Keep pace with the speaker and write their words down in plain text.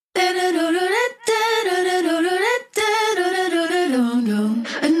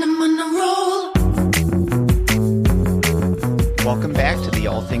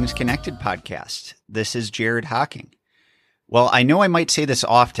Things Connected podcast. This is Jared Hocking. Well, I know I might say this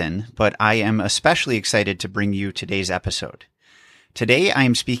often, but I am especially excited to bring you today's episode. Today, I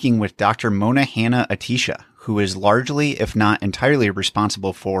am speaking with Dr. Mona Hanna-Attisha, who is largely, if not entirely,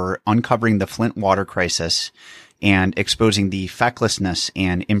 responsible for uncovering the Flint water crisis and exposing the fecklessness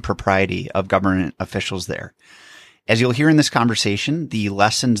and impropriety of government officials there. As you'll hear in this conversation, the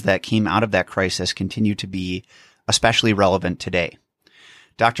lessons that came out of that crisis continue to be especially relevant today.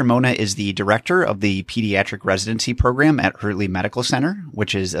 Dr. Mona is the director of the pediatric residency program at Hurley Medical Center,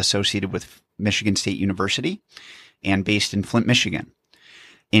 which is associated with Michigan State University and based in Flint, Michigan.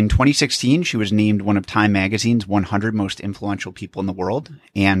 In 2016, she was named one of Time Magazine's 100 most influential people in the world,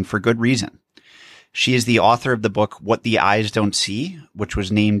 and for good reason. She is the author of the book, What the Eyes Don't See, which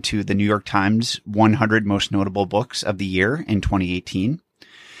was named to the New York Times 100 most notable books of the year in 2018.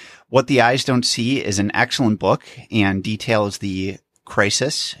 What the Eyes Don't See is an excellent book and details the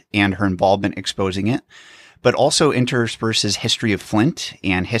crisis and her involvement exposing it, but also intersperses history of Flint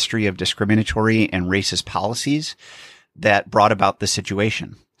and history of discriminatory and racist policies that brought about the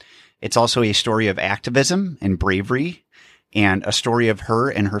situation. It's also a story of activism and bravery and a story of her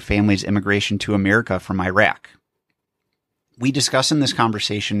and her family's immigration to America from Iraq. We discuss in this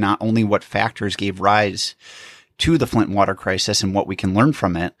conversation not only what factors gave rise to the Flint water crisis and what we can learn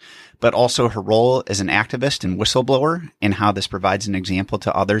from it, but also her role as an activist and whistleblower and how this provides an example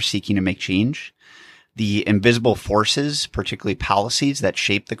to others seeking to make change, the invisible forces, particularly policies that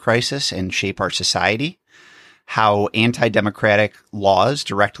shape the crisis and shape our society, how anti-democratic laws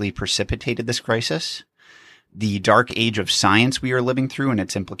directly precipitated this crisis, the dark age of science we are living through and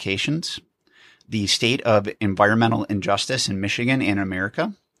its implications, the state of environmental injustice in Michigan and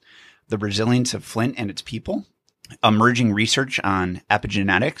America, the resilience of Flint and its people, emerging research on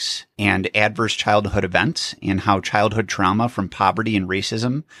epigenetics and adverse childhood events and how childhood trauma from poverty and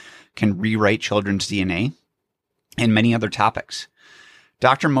racism can rewrite children's DNA, and many other topics.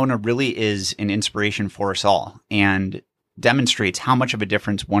 Dr. Mona really is an inspiration for us all and demonstrates how much of a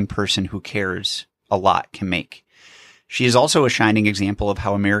difference one person who cares a lot can make. She is also a shining example of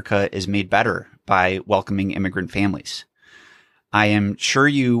how America is made better by welcoming immigrant families. I am sure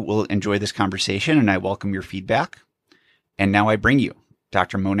you will enjoy this conversation, and I welcome your feedback. And now I bring you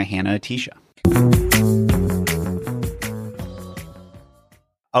Dr. Mona Hanna-Attisha.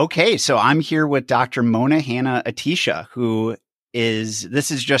 Okay, so I'm here with Dr. Mona Hanna-Attisha,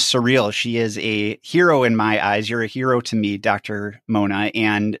 this is just surreal. She is a hero in my eyes. You're a hero to me, Dr. Mona,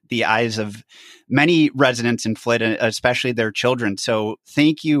 and the eyes of many residents in Flint, especially their children. So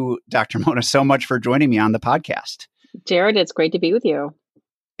thank you, Dr. Mona, so much for joining me on the podcast. Jared, it's great to be with you.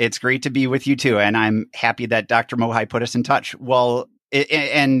 It's great to be with you too. And I'm happy that Dr. Mohai put us in touch. Well,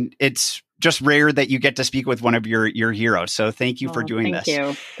 and it's just rare that you get to speak with one of your heroes. So thank you for doing this.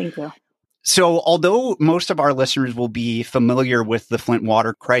 Thank you. So although most of our listeners will be familiar with the Flint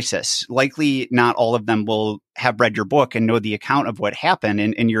water crisis, likely not all of them will have read your book and know the account of what happened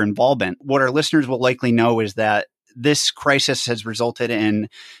and your involvement. What our listeners will likely know is that this crisis has resulted in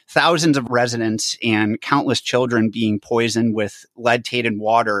thousands of residents and countless children being poisoned with lead-tainted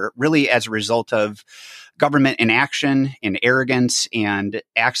water, really as a result of government inaction and arrogance and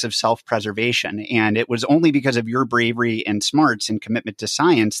acts of self-preservation. And it was only because of your bravery and smarts and commitment to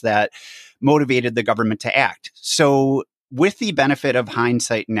science that motivated the government to act. So with the benefit of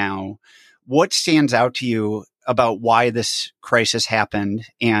hindsight now, what stands out to you about why this crisis happened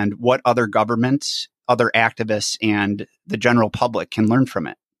and what other governments, other activists, and the general public can learn from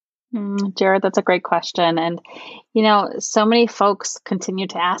it? Jared, that's a great question. And, so many folks continue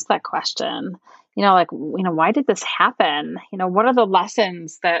to ask that question, why did this happen? What are the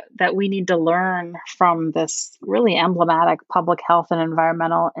lessons that we need to learn from this really emblematic public health and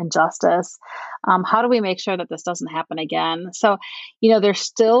environmental injustice? How do we make sure that this doesn't happen again? So, there's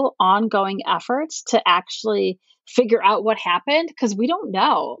still ongoing efforts to actually figure out what happened because we don't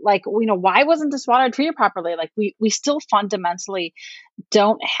know. Why wasn't this water treated properly? We still fundamentally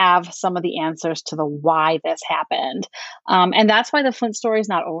don't have some of the answers to the why this happened. And that's why the Flint story is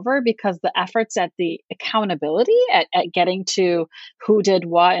not over, because the efforts at the accountability at getting to who did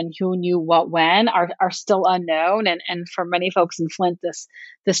what and who knew what when are still unknown. And for many folks in Flint,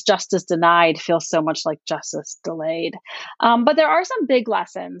 this justice denied feels so much like justice delayed. But there are some big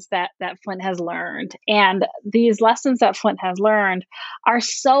lessons that Flint has learned. And these lessons that Flint has learned are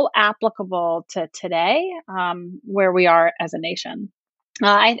so applicable to today, where we are as a nation.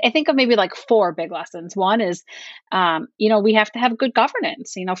 I think of maybe like four big lessons. One is, we have to have good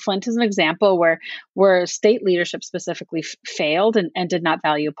governance. Flint is an example where state leadership specifically failed and did not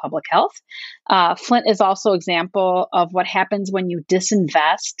value public health. Flint is also example of what happens when you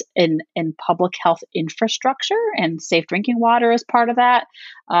disinvest in public health infrastructure, and safe drinking water is part of that,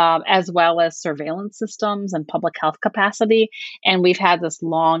 as well as surveillance systems and public health capacity. And we've had this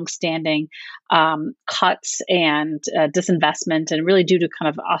long-standing cuts and disinvestment, and really due to kind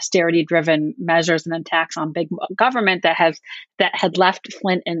of austerity-driven measures and attacks on big government that had left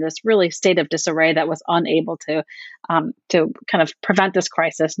Flint in this really state of disarray that was unable to kind of prevent this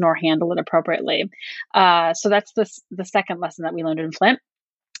crisis nor handle it appropriately. So that's the second lesson that we learned in Flint.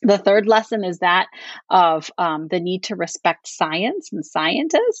 The third lesson is that of the need to respect science and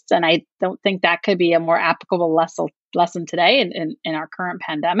scientists. And I don't think that could be a more applicable lesson today in our current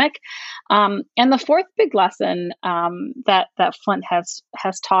pandemic. And the fourth big lesson that Flint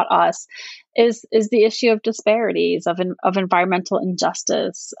has taught us is the issue of disparities, of environmental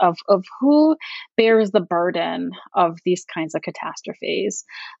injustice, of who bears the burden of these kinds of catastrophes.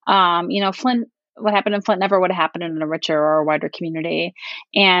 What happened in Flint never would have happened in a richer or a wider community.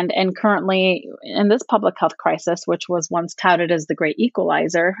 And currently in this public health crisis, which was once touted as the great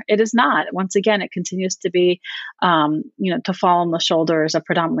equalizer, it is not. Once again, it continues to be, to fall on the shoulders of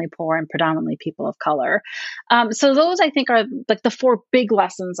predominantly poor and predominantly people of color. So those, I think, are like the four big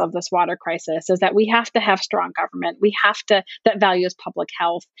lessons of this water crisis, is that we have to have strong government. That values public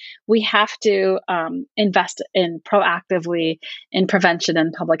health. We have to invest proactively in prevention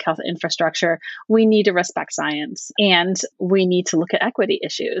and public health infrastructure. We need to respect science, and we need to look at equity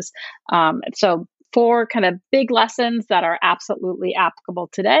issues. So four kind of big lessons that are absolutely applicable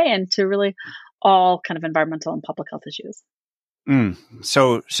today and to really all kind of environmental and public health issues.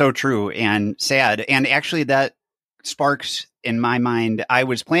 So true and sad. And actually that sparks in my mind, I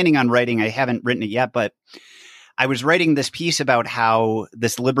was planning on writing, I haven't written it yet, but I was writing this piece about how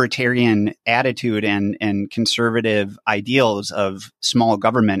this libertarian attitude and conservative ideals of small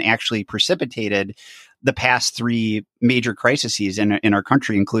government actually precipitated the past three major crises in our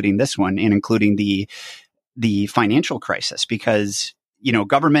country, including this one, and including the financial crisis. Because,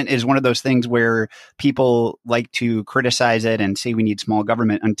 government is one of those things where people like to criticize it and say we need small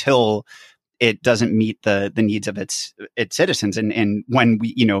government until it doesn't meet the needs of its citizens. And when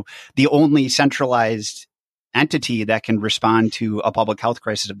the only centralized entity that can respond to a public health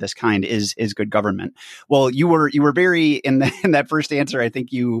crisis of this kind is good government. Well, you were very in that first answer. I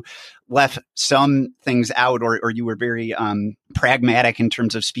think you left some things out, or you were very pragmatic in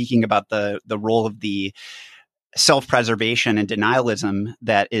terms of speaking about the role of the self-preservation and denialism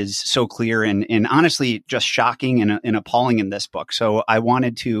that is so clear and honestly just shocking and appalling in this book. So I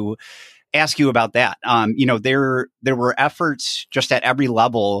wanted to ask you about that. There were efforts just at every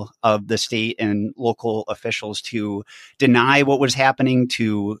level of the state and local officials to deny what was happening,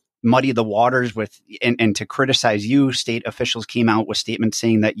 to muddy the waters and to criticize you. State officials came out with statements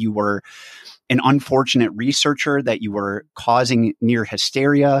saying that you were an unfortunate researcher, that you were causing near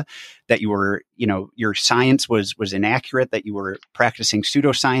hysteria, that you were, your science was inaccurate, that you were practicing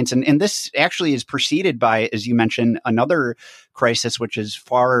pseudoscience. And this actually is preceded by, as you mentioned, another crisis, which is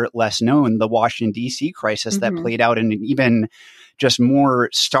far less known, the Washington, D.C. crisis that played out in an even just more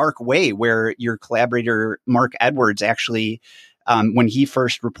stark way, where your collaborator, Mark Edwards, actually, when he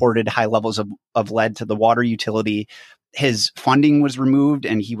first reported high levels of lead to the water utility, his funding was removed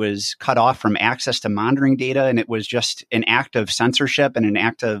and he was cut off from access to monitoring data. And it was just an act of censorship and an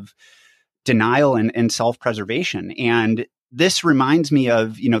act of denial and self-preservation. And this reminds me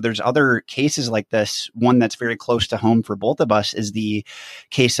of, there's other cases like this. One that's very close to home for both of us is the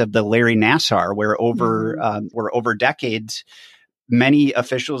case of the Larry Nassar, where over decades, many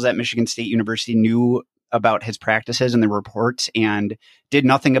officials at Michigan State University knew about his practices and the reports and did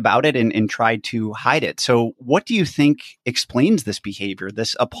nothing about it and tried to hide it. So what do you think explains this behavior,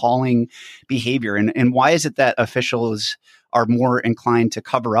 this appalling behavior? And why is it that officials are more inclined to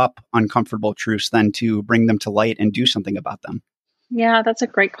cover up uncomfortable truths than to bring them to light and do something about them? Yeah, that's a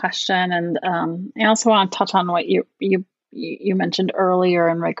great question. And I also want to touch on what you mentioned earlier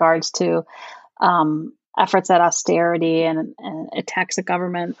in regards to efforts at austerity and attacks of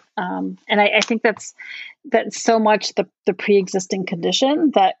government. And I think that's so much the pre-existing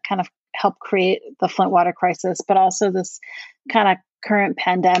condition that kind of helped create the Flint water crisis, but also this kind of current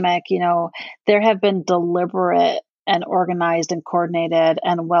pandemic. There have been deliberate and organized and coordinated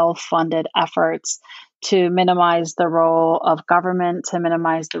and well-funded efforts to minimize the role of government, to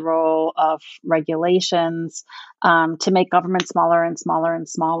minimize the role of regulations, to make government smaller and smaller and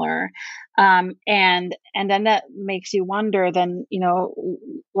smaller. And then that makes you wonder, then,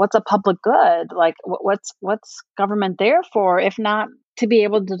 what's a public good? Like what's government there for, if not to be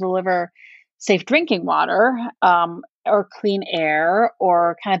able to deliver safe drinking water, or clean air,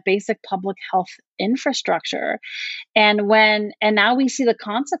 or kind of basic public health infrastructure. And now we see the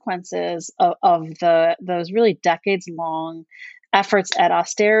consequences of those really decades long efforts at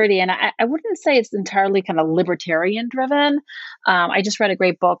austerity. And I wouldn't say it's entirely kind of libertarian driven. I just read a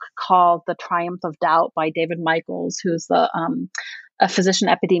great book called The Triumph of Doubt by David Michaels, who's a physician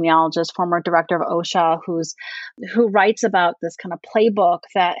epidemiologist, former director of OSHA, who writes about this kind of playbook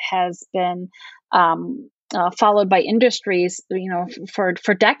that has been followed by industries,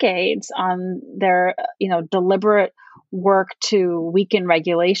 for decades, on their, deliberate work to weaken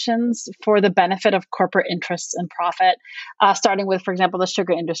regulations for the benefit of corporate interests and profit, starting with, for example, the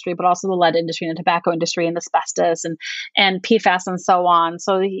sugar industry, but also the lead industry and the tobacco industry and asbestos and PFAS and so on.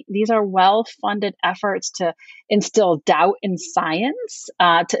 So these are well-funded efforts to instill doubt in science,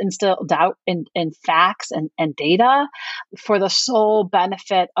 to instill doubt in facts and data for the sole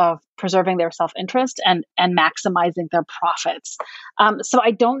benefit of preserving their self-interest and maximizing their profits. So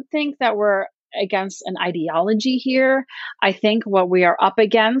I don't think that we're against an ideology here. I think what we are up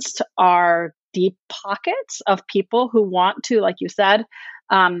against are deep pockets of people who want to, like you said,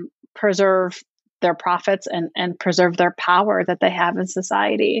 preserve their profits and preserve their power that they have in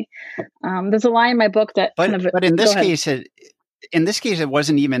society. There's a line in my book that but in this case, it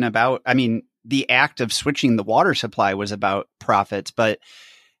wasn't even about, I mean, the act of switching the water supply was about profits, but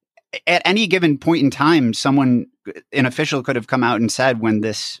at any given point in time, an official could have come out and said, when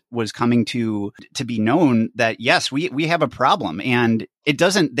this was coming to be known, that yes, we have a problem, and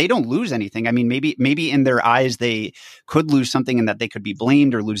they don't lose anything. I mean, maybe in their eyes, they could lose something and that they could be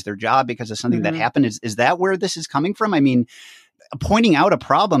blamed or lose their job because of something that happened. Is that where this is coming from? I mean, pointing out a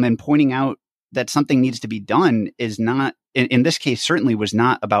problem and pointing out that something needs to be done is not, in this case, certainly was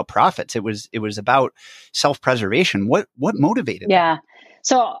not about profits. It was about self-preservation. What motivated that?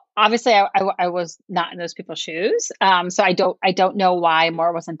 So obviously, I was not in those people's shoes. So I don't know why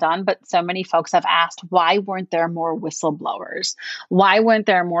more wasn't done. But so many folks have asked, why weren't there more whistleblowers? Why weren't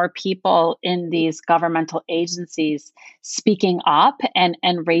there more people in these governmental agencies speaking up and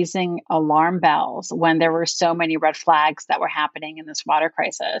raising alarm bells when there were so many red flags that were happening in this water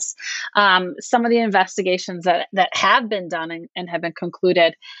crisis? Some of the investigations that have been done and have been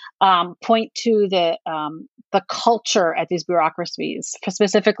concluded point to the culture at these bureaucracies.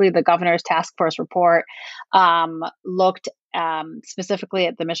 Specifically, the governor's task force report looked specifically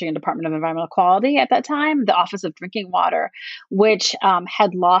at the Michigan Department of Environmental Quality at that time, the Office of Drinking Water, which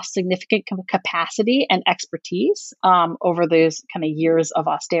had lost significant capacity and expertise over those kind of years of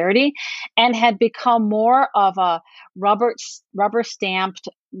austerity, and had become more of a rubber stamped,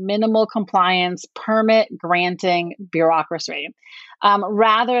 minimal compliance, permit granting bureaucracy,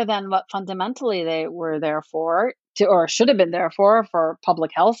 rather than what fundamentally they were there for, or should have been there for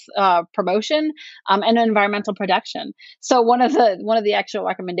public health promotion and environmental protection. So one of the actual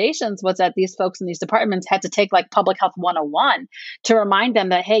recommendations was that these folks in these departments had to take like Public Health 101 to remind them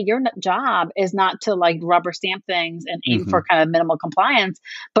that, hey, your job is not to like rubber stamp things and aim for kind of minimal compliance,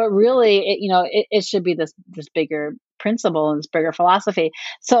 but really it should be this bigger principle and this bigger philosophy.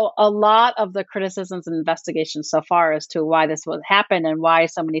 So a lot of the criticisms and investigations so far as to why this would happen and why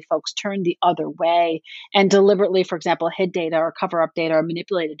so many folks turned the other way and deliberately, for example, hid data or cover up data or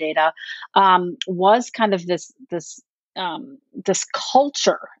manipulated data, was kind of this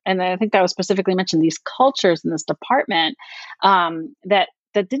culture. And I think that was specifically mentioned, these cultures in this department that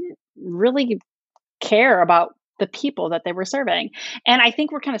didn't really care about the people that they were serving. And I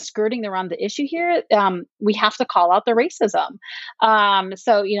think we're kind of skirting around the issue here. We have to call out the racism.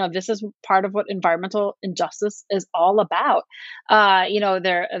 So, this is part of what environmental injustice is all about.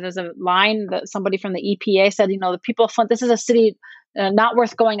 There's a line that somebody from the EPA said, the people of Flint, this is a city not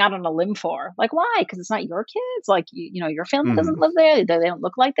worth going out on a limb for. Like, why? Because it's not your kids. Like, your family doesn't live there. They don't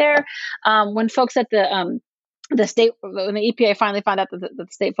look like there. When folks at the state, when the EPA finally found out that the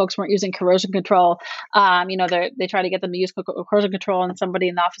state folks weren't using corrosion control, they tried to get them to use corrosion control, and somebody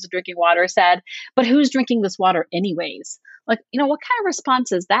in the Office of Drinking Water said, "But who's drinking this water anyways?" Like, what kind of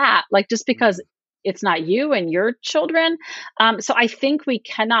response is that? Like, just because it's not you and your children? So I think we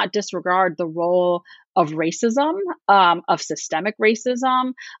cannot disregard the role of racism, of systemic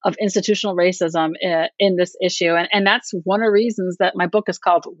racism, of institutional racism in this issue. And that's one of the reasons that my book is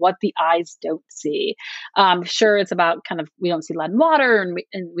called What the Eyes Don't See. Sure, it's about kind of, we don't see lead in water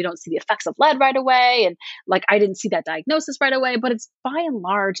and we don't see the effects of lead right away. And like, I didn't see that diagnosis right away, but it's by and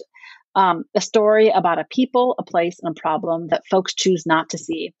large a story about a people, a place, and a problem that folks choose not to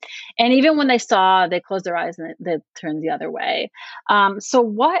see. And even when they saw, they closed their eyes and they turned the other way.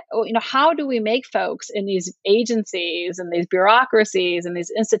 So how do we make folks in these agencies and these bureaucracies and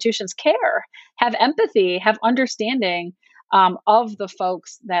these institutions care, have empathy, have understanding of the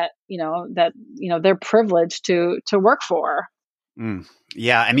folks that they're privileged to work for? Mm.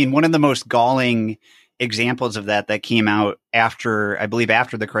 Yeah. I mean, one of the most galling examples of that came out I believe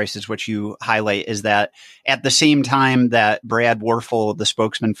after the crisis, which you highlight, is that at the same time that Brad Warfel, the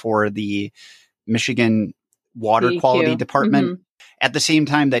spokesman for the Michigan Water Quality Department, at the same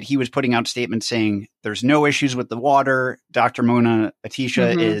time that he was putting out statements saying there's no issues with the water, Dr. Mona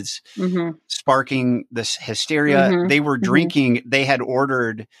Atisha is sparking this hysteria. They were drinking, they had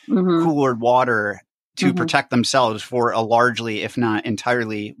ordered cooler water to protect themselves for a largely, if not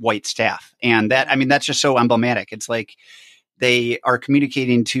entirely, white staff. And that's just so emblematic. It's like they are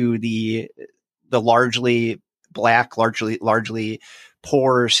communicating to the largely Black, largely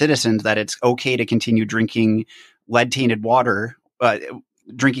poor citizens that it's okay to continue drinking lead-tainted water,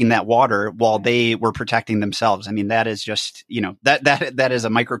 drinking that water while they were protecting themselves. I mean, that is just, that is a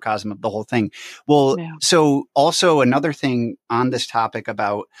microcosm of the whole thing. Well, So also another thing on this topic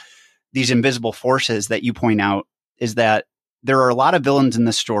about these invisible forces that you point out is that there are a lot of villains in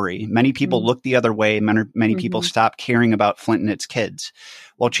this story. Many people look the other way. Many people stop caring about Flint and its kids.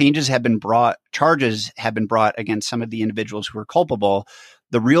 While charges have been brought against some of the individuals who are culpable,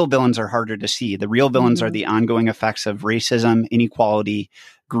 the real villains are harder to see. The real villains are the ongoing effects of racism, inequality,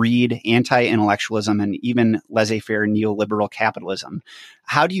 greed, anti-intellectualism, and even laissez-faire neoliberal capitalism.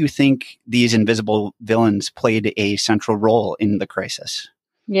 How do you think these invisible villains played a central role in the crisis?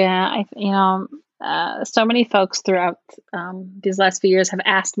 Yeah, so many folks throughout these last few years have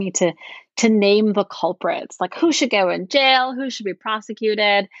asked me to name the culprits, like who should go in jail, who should be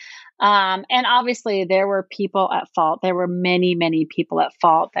prosecuted. And obviously there were people at fault. There were many, many people at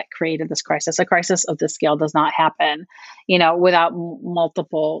fault that created this crisis. A crisis of this scale does not happen, without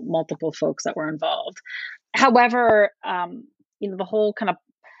multiple folks that were involved. However, the whole kind of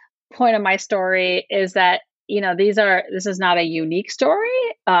point of my story is that this is not a unique story.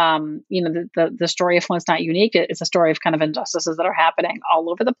 The story of Flint's not unique. It's a story of kind of injustices that are happening all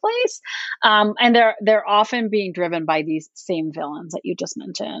over the place. And they're often being driven by these same villains that you just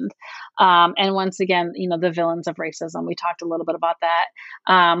mentioned. And once again, the villains of racism, we talked a little bit about that.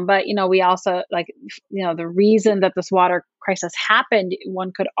 But we also the reason that this water crisis happened,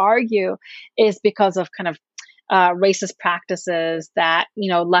 one could argue, is because of kind of racist practices that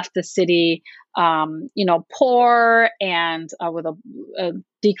left the city poor and with a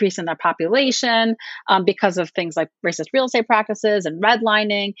decrease in their population because of things like racist real estate practices and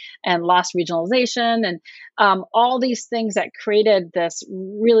redlining and lost regionalization and all these things that created this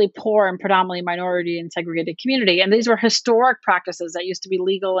really poor and predominantly minority and segregated community. And these were historic practices that used to be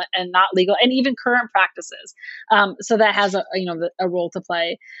legal and not legal, and even current practices. So that has a role to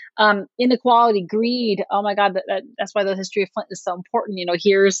play. Inequality, greed. Oh my God, that's why the history of Flint is so important.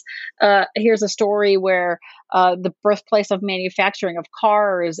 Here's a story where the birthplace of manufacturing of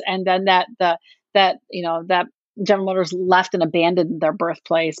cars, and then that General Motors left and abandoned their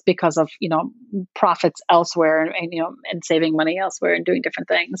birthplace because of profits elsewhere and saving money elsewhere and doing different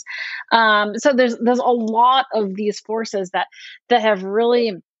things. So there's a lot of these forces that have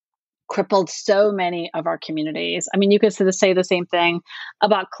really crippled so many of our communities. I mean, you could say the same thing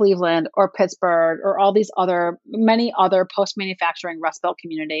about Cleveland or Pittsburgh or all these many other post-manufacturing Rust Belt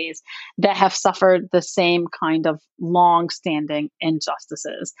communities that have suffered the same kind of long-standing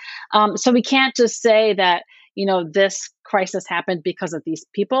injustices. So we can't just say that, this crisis happened because of these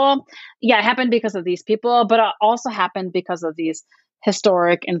people. Yeah, it happened because of these people, but it also happened because of these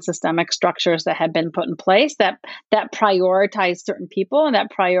historic and systemic structures that had been put in place that prioritize certain people and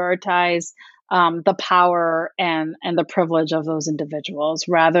that prioritize the power and the privilege of those individuals,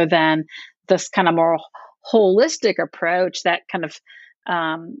 rather than this kind of more holistic approach that kind of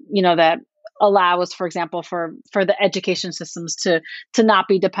that allows, for example, for the education systems to not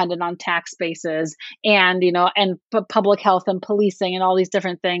be dependent on tax bases and public health and policing and all these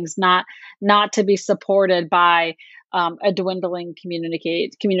different things not to be supported by a dwindling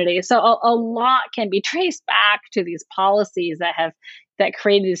community. So a lot can be traced back to these policies that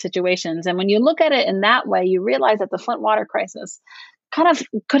created these situations. And when you look at it in that way, you realize that the Flint water crisis kind of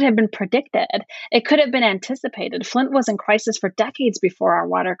could have been predicted. It could have been anticipated. Flint was in crisis for decades before our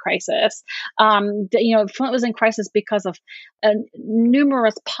water crisis. Flint was in crisis because of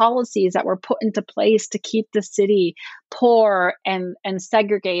numerous policies that were put into place to keep the city poor and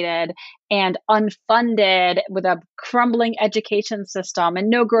segregated and unfunded with a crumbling education system and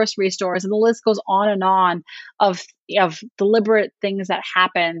no grocery stores. And the list goes on of deliberate things that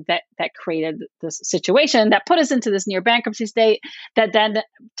happened that created this situation that put us into this near bankruptcy state that then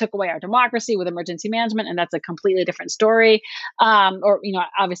took away our democracy with emergency management. And that's a completely different story, or,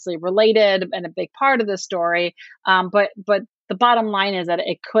 obviously related and a big part of the story. But the bottom line is that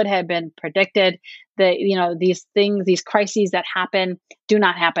it could have been predicted. That these things, these crises that happen, do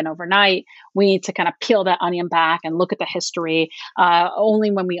not happen overnight. We need to kind of peel that onion back and look at the history. Only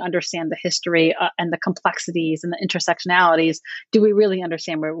when we understand the history and the complexities and the intersectionalities do we really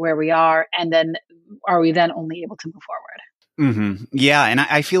understand where we are, and then are we then only able to move forward. Mm-hmm. Yeah, and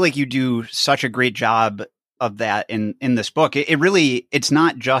I feel like you do such a great job of that in this book. It's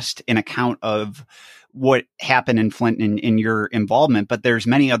not just an account of what happened in Flint in your involvement, but there's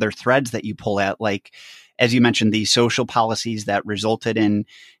many other threads that you pull at, like, as you mentioned, the social policies that resulted in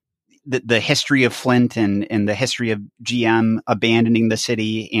the history of Flint and the history of GM abandoning the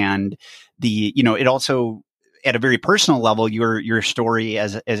city. And it also, at a very personal level, your story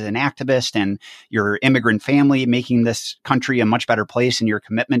as an activist and your immigrant family making this country a much better place, and your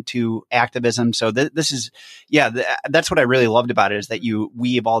commitment to activism. So this is, that's what I really loved about it, is that you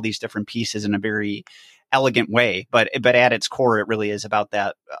weave all these different pieces in a very elegant way, but at its core, it really is about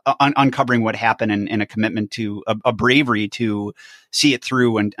that uncovering what happened and a commitment to a bravery to see it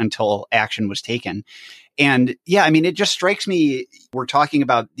through until action was taken. And it just strikes me, we're talking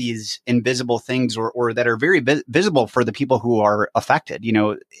about these invisible things or that are very visible for the people who are affected,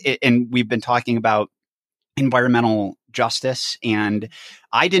 and we've been talking about environmental justice. And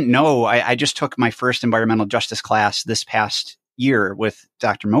I didn't know, I just took my first environmental justice class this past year with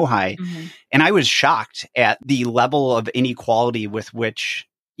Dr. Mohai. Mm-hmm. And I was shocked at the level of inequality with which,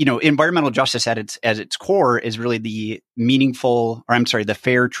 environmental justice at its core is really the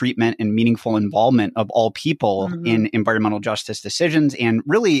fair treatment and meaningful involvement of all people mm-hmm. in environmental justice decisions. And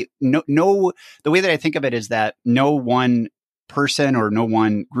really the way that I think of it is that no one person or no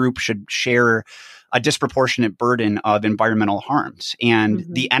one group should share a disproportionate burden of environmental harms. And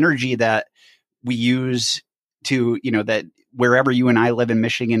mm-hmm. the energy that we use to, that wherever you and I live in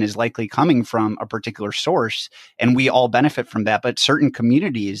Michigan is likely coming from a particular source, and we all benefit from that. But certain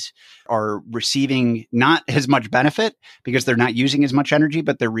communities are receiving not as much benefit because they're not using as much energy,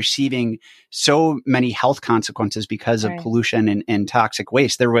 but they're receiving so many health consequences because of pollution and toxic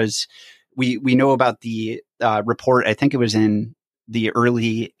waste. We know about the report, I think it was in the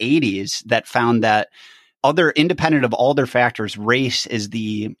early 80s, that found that independent of all their factors, race is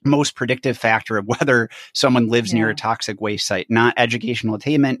the most predictive factor of whether someone lives near a toxic waste site, not educational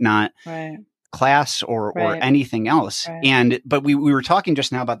attainment, not class or anything else. Right. But we were talking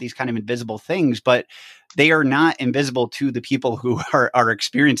just now about these kind of invisible things, but they are not invisible to the people who are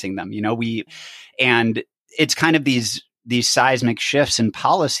experiencing them. And it's kind of these seismic shifts in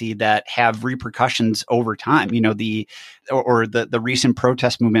policy that have repercussions over time. The recent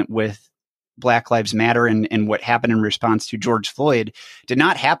protest movement with Black Lives Matter and what happened in response to George Floyd did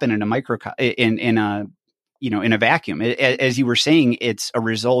not happen in a vacuum. As you were saying, it's a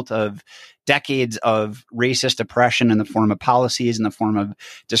result of decades of racist oppression in the form of policies, in the form of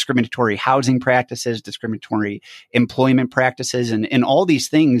discriminatory housing practices, discriminatory employment practices, and all these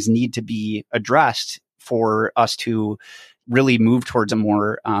things need to be addressed for us to really move towards a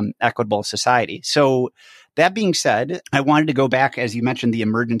more equitable society. So that being said, I wanted to go back, as you mentioned, the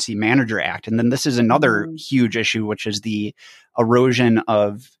Emergency Manager Act. And then this is another huge issue, which is the erosion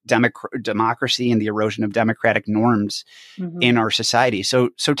of democracy and the erosion of democratic norms in our society.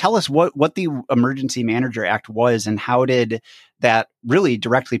 So tell us what the Emergency Manager Act was, and how did that really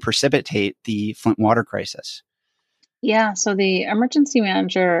directly precipitate the Flint water crisis? Yeah, so the Emergency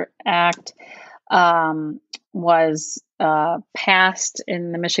Manager Act was passed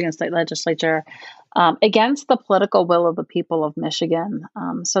in the Michigan State Legislature against the political will of the people of Michigan.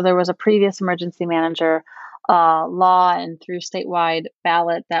 So there was a previous emergency manager law and through statewide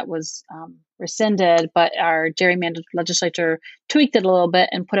ballot that was rescinded, but our gerrymandered legislature tweaked it a little bit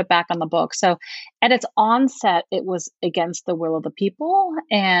and put it back on the book. So at its onset, it was against the will of the people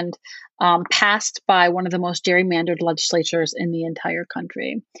and passed by one of the most gerrymandered legislatures in the entire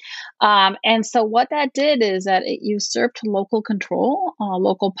country. And so what that did is that it usurped local control,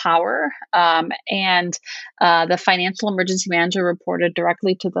 local power, and the financial emergency manager reported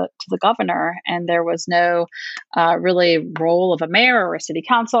directly to the governor, and there was no really role of a mayor or a city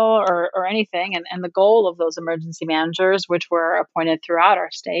council or anything. And the goal of those emergency managers, which were appointed throughout our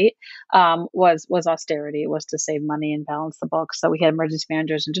state, was was austerity, was to save money and balance the books. So we had emergency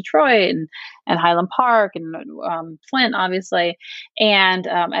managers in Detroit and Highland Park and Flint, obviously. And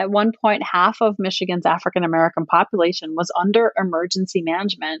at one point, half of Michigan's African American population was under emergency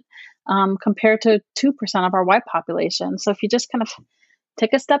management, compared to 2% of our white population. So if you just kind of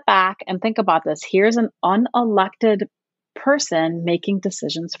take a step back and think about this, here's an unelected person making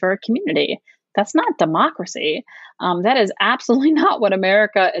decisions for a community. That's not democracy. That is absolutely not what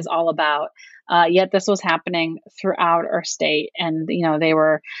America is all about. Yet this was happening throughout our state, and they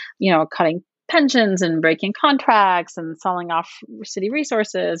were, cutting pensions and breaking contracts and selling off city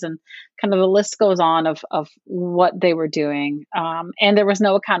resources, and kind of the list goes on of what they were doing. And there was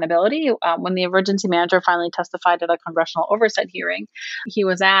no accountability. When the emergency manager finally testified at a congressional oversight hearing, he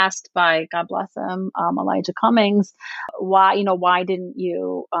was asked by, God bless him, Elijah Cummings, why didn't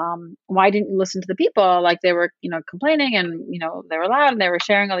you listen to the people? Like, they were, complaining, and, they were loud and they were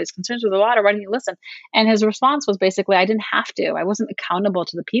sharing all these concerns with the water. Why didn't you listen? And his response was basically, I didn't have to. I wasn't accountable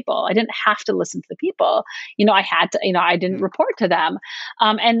to the people. I didn't have to listen to the people. I had to, I didn't report to them.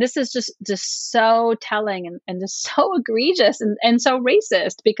 And this is just so telling and just so egregious and so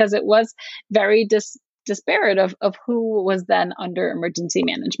racist, because it was very disparate of who was then under emergency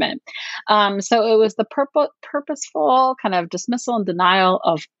management. So it was the purposeful kind of dismissal and denial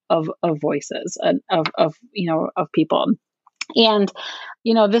of voices and of people. And,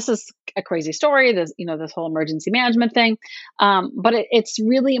 this is a crazy story, this whole emergency management thing. But it's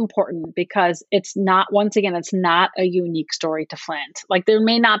really important, because it's not a unique story to Flint. Like, there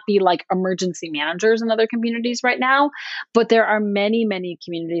may not be like emergency managers in other communities right now, but there are many, many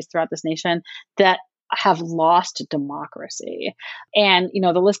communities throughout this nation that have lost democracy. And,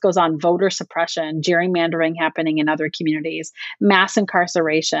 the list goes on: voter suppression, gerrymandering happening in other communities, mass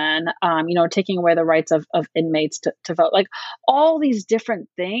incarceration, taking away the rights of inmates to vote, like all these different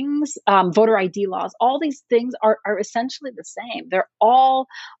things, voter ID laws, all these things are essentially the same. They're all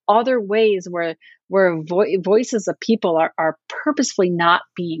other ways where voices of people are purposefully not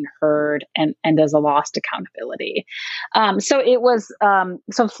being heard, and there's a lost accountability.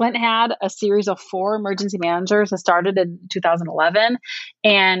 So Flint had a series of 4 emergency managers that started in 2011,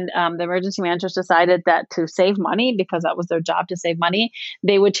 and the emergency managers decided that to save money, because that was their job, to save money,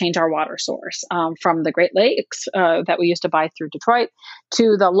 they would change our water source from the Great Lakes that we used to buy through Detroit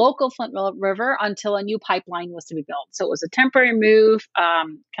to the local Flint River until a new pipeline was to be built. So it was a temporary move,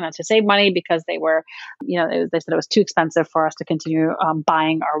 kind of to save money, because they were, they said it was too expensive for us to continue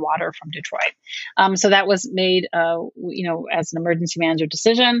buying our water from Detroit. So that was made, as an emergency manager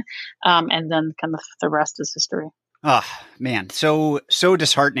decision, and then kind of the rest is history. Oh man, so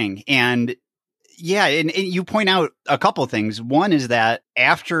disheartening. And yeah, and you point out a couple of things. One is that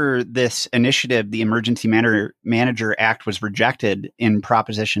after this initiative, the Emergency Manager Act was rejected in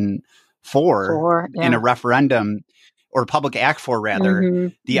Proposition 4 in a referendum, or Public Act 4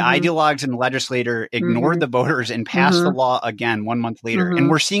 rather, the ideologues and the legislator ignored the voters and passed the law again 1 month later. And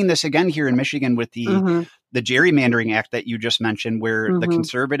we're seeing this again here in Michigan with the Gerrymandering Act that you just mentioned, where the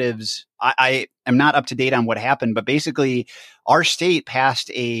conservatives, I am not up to date on what happened, but basically our state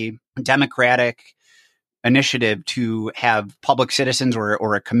passed a Democratic initiative to have public citizens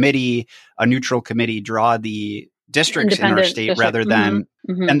or a committee, a neutral committee, draw the districts in our state rather than,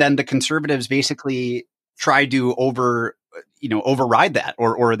 and then the conservatives basically tried to override that,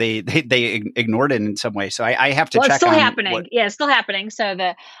 or they ignored it in some way. So I have to check. It's still happening. It's still happening. So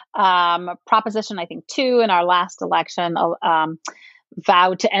the Proposition, I think 2 in our last election,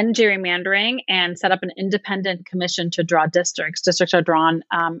 vowed to end gerrymandering and set up an independent commission to draw districts. Districts are drawn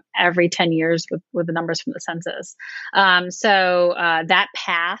every 10 years with the numbers from the census. So that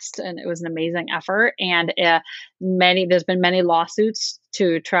passed, and it was an amazing effort. And there's been many lawsuits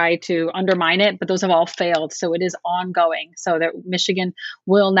to try to undermine it, but those have all failed. So it is ongoing. So that Michigan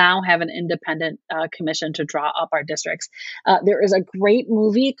will now have an independent commission to draw up our districts. There is a great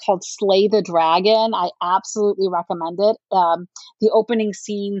movie called Slay the Dragon. I absolutely recommend it. The opening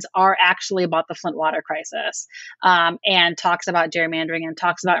scenes are actually about the Flint water crisis, and talks about gerrymandering and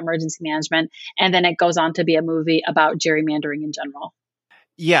talks about emergency management. And then it goes on to be a movie about gerrymandering in general.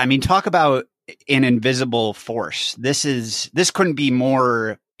 Yeah. I mean, talk about an invisible force. This couldn't be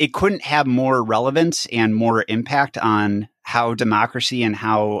more, it couldn't have more relevance and more impact on how democracy and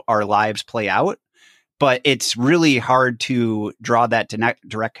how our lives play out. But it's really hard to draw that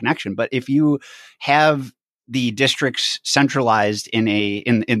direct connection. But if you have the districts centralized in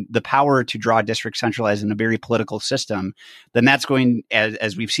the power to draw districts centralized in a very political system, then that's going,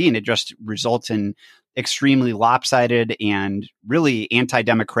 as we've seen, it just results in extremely lopsided and really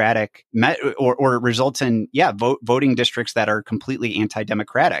anti-democratic, or it results in, voting districts that are completely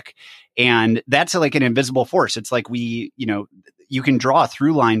anti-democratic. And that's like an invisible force. It's like you can draw a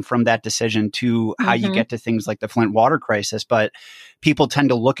through line from that decision to how you get to things like the Flint water crisis, but people tend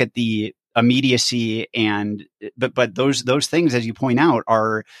to look at the immediacy but those things, as you point out,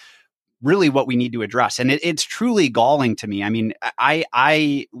 are really what we need to address. And it's truly galling to me. I mean,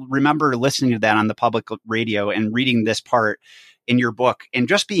 I remember listening to that on the public radio and reading this part in your book and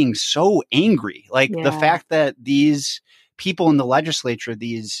just being so angry. Like the fact that these people in the legislature,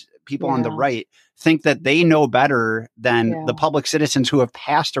 these people on the right, think that they know better than the public citizens who have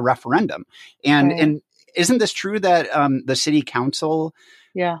passed a referendum. And isn't this true that the city council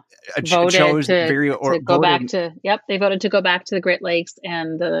voted they voted to go back to the Great Lakes,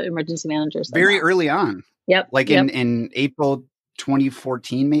 and the emergency managers very early on. In April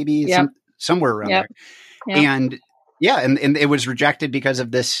 2014, maybe somewhere around there. And and it was rejected because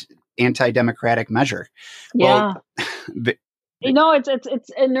of this anti-democratic measure. Well,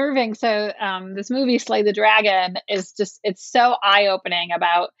 it's unnerving. So this movie Slay the Dragon is it's so eye-opening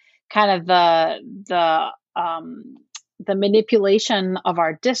about kind of the manipulation of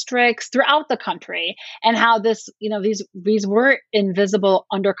our districts throughout the country, and how these were invisible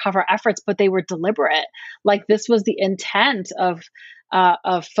undercover efforts, but they were deliberate. Like this was the intent of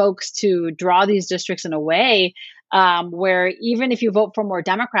folks to draw these districts in a way where even if you vote for more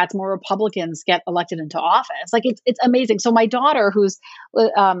Democrats, more Republicans get elected into office. Like it's amazing. So my daughter, who's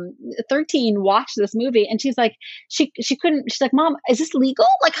 13, watched this movie, and she's like, she's like, Mom, is this legal?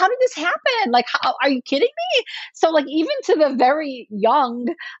 Like, how did this happen? Like, how are you kidding me? So like, even to the very young,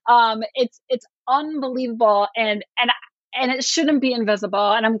 it's unbelievable. And it shouldn't be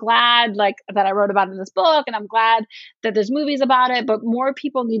invisible. And I'm glad that I wrote about it in this book, and I'm glad that there's movies about it, but more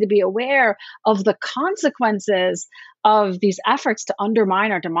people need to be aware of the consequences of these efforts to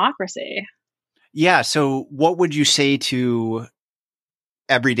undermine our democracy. Yeah. So what would you say to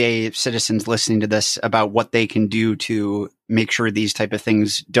everyday citizens listening to this about what they can do to make sure these type of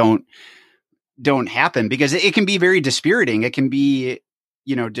things don't happen? Because it can be very dispiriting. It can be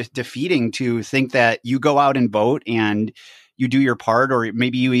defeating to think that you go out and vote and you do your part, or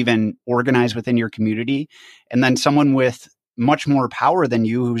maybe you even organize within your community, and then someone with much more power than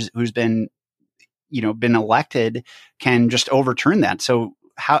you, who's been elected, can just overturn that. So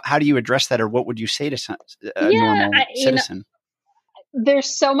how do you address that, or what would you say to a normal citizen?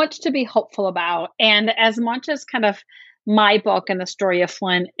 There's so much to be hopeful about, and as much as kind of my book and the story of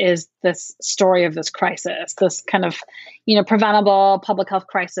Flint is this story of this crisis, this kind of, preventable public health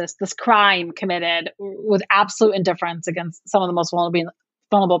crisis, this crime committed with absolute indifference against some of the most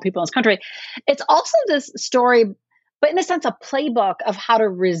vulnerable people in this country. It's also this story, but in a sense, a playbook of how to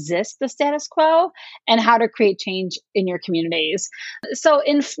resist the status quo and how to create change in your communities. So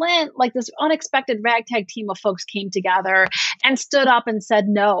in Flint, like this unexpected ragtag team of folks came together and stood up and said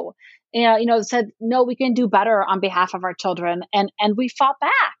no. Said, no, we can do better on behalf of our children. And we fought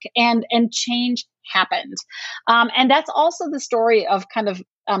back, and change happened. And that's also the story of kind of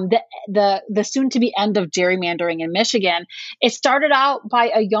the soon to be end of gerrymandering in Michigan. It started out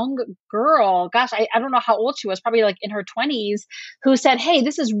by a young girl. Gosh, I don't know how old she was, probably like in her 20s, who said, hey,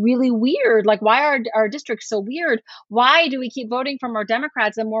 this is really weird. Like, why are our districts so weird? Why do we keep voting for more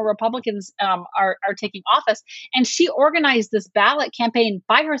Democrats and more Republicans are taking office? And she organized this ballot campaign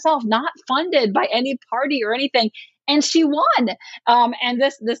by herself, not funded by any party or anything. And she won. And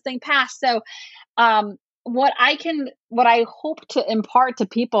this thing passed. So what I hope to impart to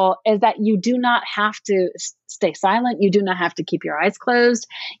people is that you do not have to stay silent. You do not have to keep your eyes closed.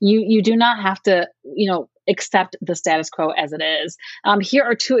 You do not have to, accept the status quo as it is. Here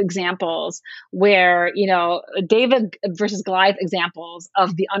are two examples where, David versus Goliath examples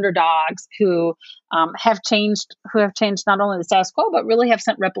of the underdogs who have changed not only the status quo, but really have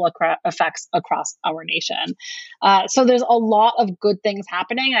sent ripple effects across our nation. So there's a lot of good things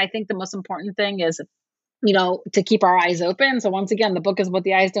happening. I think the most important thing is to keep our eyes open. So once again, the book is what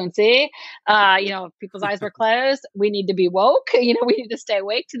the eyes don't see. If people's eyes were closed, we need to be woke. We need to stay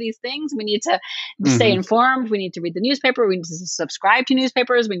awake to these things. We need to stay informed. We need to read the newspaper. We need to subscribe to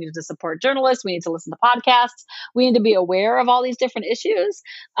newspapers. We need to support journalists. We need to listen to podcasts. We need to be aware of all these different issues.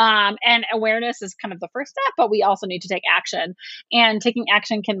 And awareness is kind of the first step, but we also need to take action. And taking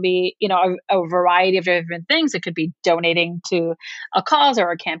action can be, a variety of different things. It could be donating to a cause or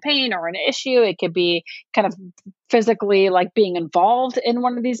a campaign or an issue. It could be kind of physically like being involved in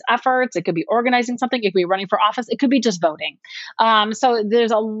one of these efforts. It could be organizing something. It could be running for office. It could be just voting. So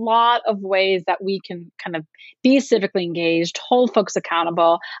there's a lot of ways that we can kind of be civically engaged, hold folks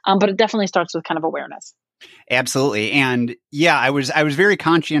accountable. But it definitely starts with kind of awareness. Absolutely. And yeah, I was very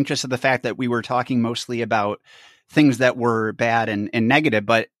conscientious of the fact that we were talking mostly about things that were bad and negative.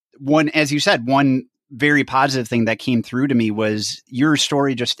 But one, as you said, one very positive thing that came through to me was your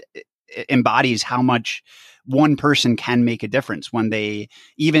story just embodies how much one person can make a difference when they,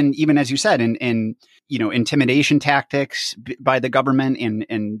 even as you said, in intimidation tactics by the government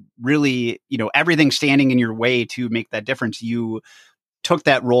and really, everything standing in your way to make that difference. You took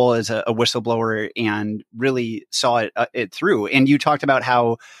that role as a whistleblower and really saw it through. And you talked about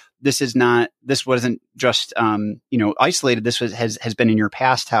how this wasn't just, isolated. This has been in your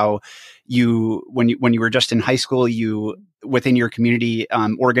past, how when you were just in high school, you within your community,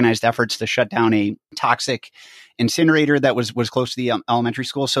 organized efforts to shut down a toxic incinerator that was close to the elementary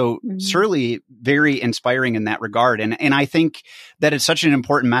school. So certainly very inspiring in that regard. And I think that it's such an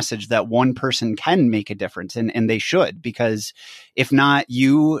important message that one person can make a difference, and they should, because if not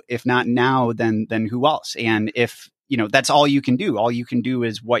you, if not now, then who else? And if, that's all you can do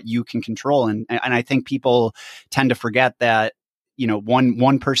is what you can control. And I think people tend to forget that,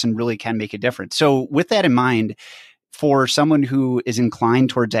 one person really can make a difference. So with that in mind, for someone who is inclined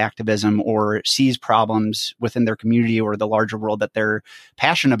towards activism or sees problems within their community or the larger world that they're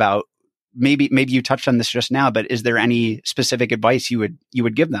passionate about, maybe you touched on this just now, but is there any specific advice you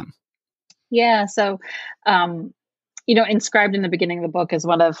would give them? Yeah. So, inscribed in the beginning of the book is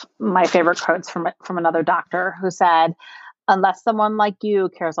one of my favorite quotes from another doctor who said, "Unless someone like you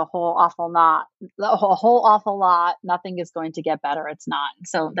cares a whole awful lot, nothing is going to get better. It's not."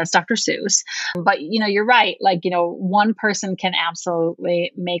 So that's Dr. Seuss. But, you're right. One person can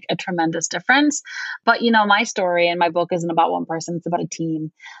absolutely make a tremendous difference. But, my story and my book isn't about one person. It's about a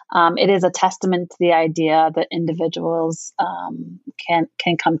team. It is a testament to the idea that individuals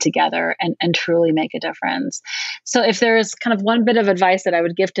can come together and truly make a difference. So if there's kind of one bit of advice that I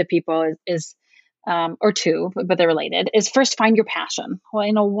would give to people is or two, but they're related, is first find your passion.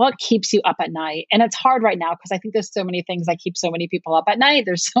 Well, what keeps you up at night? And it's hard right now because I think there's so many things that keep so many people up at night.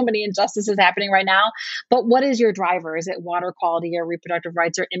 There's so many injustices happening right now. But what is your driver? Is it water quality or reproductive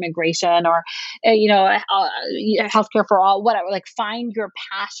rights or immigration or, healthcare for all, whatever? Find your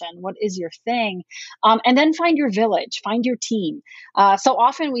passion. What is your thing? And then find your village, find your team. So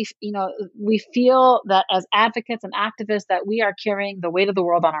often we feel that as advocates and activists that we are carrying the weight of the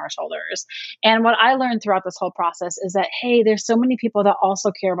world on our shoulders. And what I learned throughout this whole process is that, hey, there's so many people that also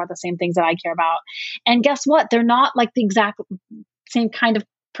care about the same things that I care about. And guess what? They're not like the exact same kind of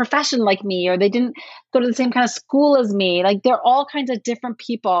profession like me, or they didn't go to the same kind of school as me. They're all kinds of different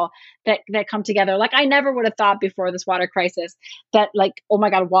people that come together. I never would have thought before this water crisis that oh my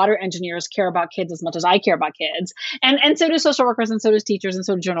God, water engineers care about kids as much as I care about kids. And so do social workers, and so does teachers, and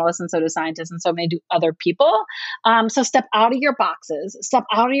so do journalists, and so do scientists, and so many do other people. So step out of your boxes, step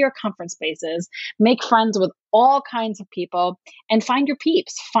out of your comfort spaces, make friends with all kinds of people, and find your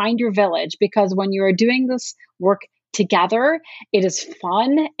peeps, find your village, because when you are doing this work together, it is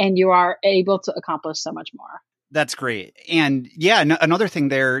fun and you are able to accomplish so much more. That's great. And yeah, another thing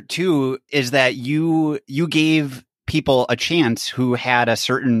there too is that you gave people a chance who had a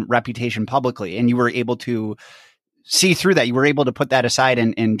certain reputation publicly, and you were able to see through that. You were able to put that aside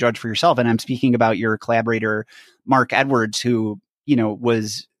and judge for yourself. And I'm speaking about your collaborator, Mark Edwards, who,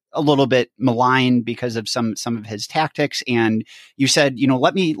 was a little bit maligned because of some of his tactics. And you said,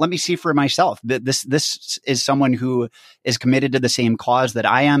 let me see for myself that this is someone who is committed to the same cause that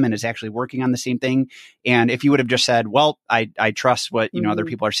I am and is actually working on the same thing. And if you would have just said, well, I trust what, other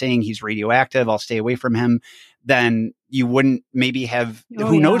people are saying, he's radioactive, I'll stay away from him, then you wouldn't maybe have,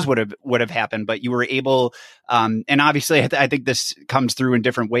 knows what would have happened, but you were able, and obviously I think this comes through in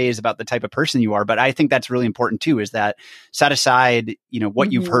different ways about the type of person you are, but I think that's really important too, is that set aside,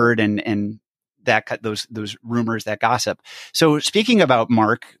 what you've heard and that those rumors, that gossip. So speaking about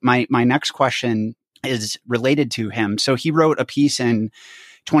Mark, my next question is related to him. So he wrote a piece in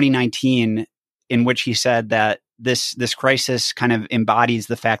 2019 in which he said that this crisis kind of embodies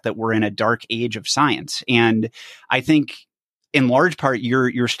the fact that we're in a dark age of science. And I think in large part,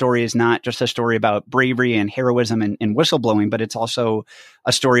 your story is not just a story about bravery and heroism and whistleblowing, but it's also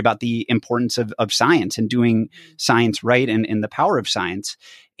a story about the importance of science and doing science right and the power of science.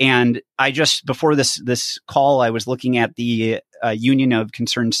 And I just, before this call, I was looking at the Union of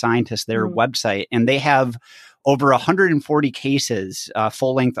Concerned Scientists, their website, and they have over 140 cases,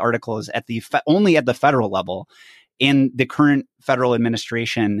 full-length articles only at the federal level in the current federal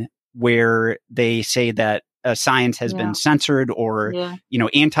administration, where they say that science has been censored, or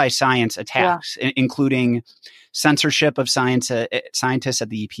anti-science attacks, including censorship of scientists at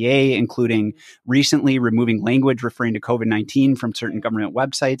the EPA, including recently removing language referring to COVID-19 from certain government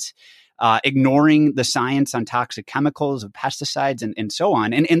websites. Ignoring the science on toxic chemicals of pesticides and so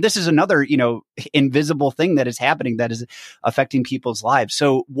on. And this is another, invisible thing that is happening that is affecting people's lives.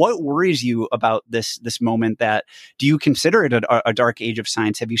 So what worries you about this moment? That do you consider it a dark age of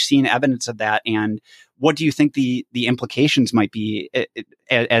science? Have you seen evidence of that? And what do you think the implications might be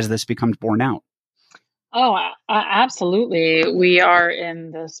as this becomes borne out? Oh, absolutely. We are in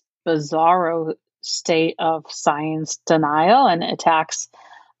this bizarro state of science denial and attacks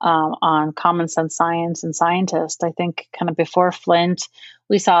on common sense science and scientists. I think kind of before Flint,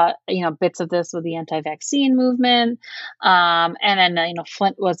 we saw, bits of this with the anti-vaccine movement. And then,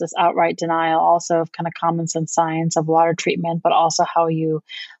 Flint was this outright denial also of kind of common sense science of water treatment, but also how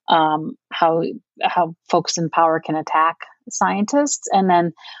folks in power can attack scientists. And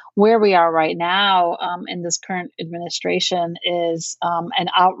then where we are right now in this current administration is an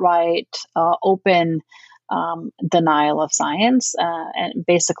outright open denial of science, and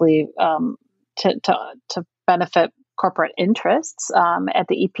basically to benefit corporate interests. At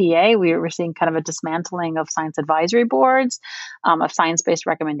the EPA, we were seeing kind of a dismantling of science advisory boards, of science-based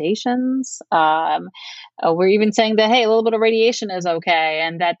recommendations. We're even saying that, hey, a little bit of radiation is okay,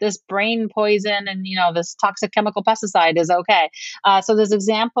 and that this brain poison and, this toxic chemical pesticide is okay. So there's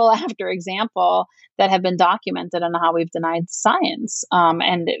example after example that have been documented on how we've denied science.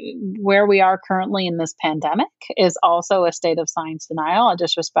 And where we are currently in this pandemic is also a state of science denial, a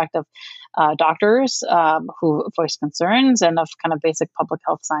disrespect of doctors who voice concerns, and of kind of basic public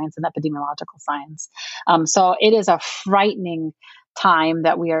health science and epidemiological science. So it is a frightening time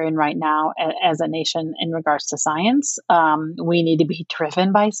that we are in right now as a nation in regards to science. We need to be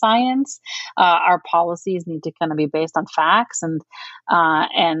driven by science. Our policies need to kind of be based on facts and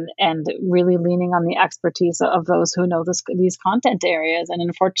really leaning on the expertise of those who know these content areas. And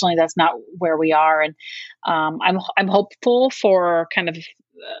unfortunately, that's not where we are. And I'm hopeful for kind of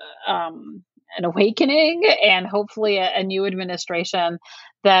an awakening and hopefully a new administration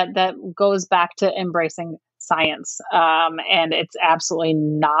that goes back to embracing science. And it's absolutely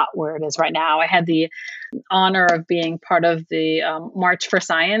not where it is right now. I had the honor of being part of the March for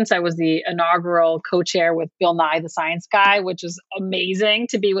Science. I was the inaugural co-chair with Bill Nye, the science guy, which is amazing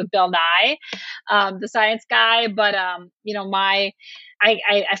to be with Bill Nye, the science guy. But,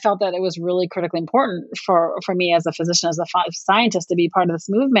 I felt that it was really critically important for me as a physician, as a scientist, to be part of this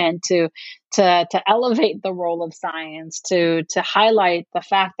movement, to elevate the role of science, to highlight the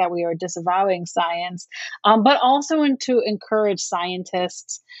fact that we are disavowing science, but also to encourage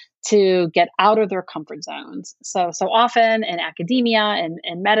scientists to get out of their comfort zones. So often in academia and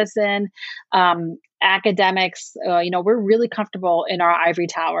in medicine, academics, we're really comfortable in our ivory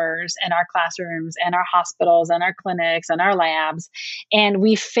towers and our classrooms and our hospitals and our clinics and our labs. And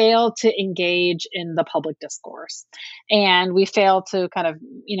we fail to engage in the public discourse. And we fail to kind of,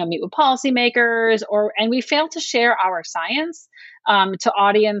 meet with policymakers, and we fail to share our science to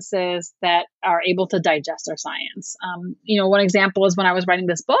audiences that are able to digest our science. One example is when I was writing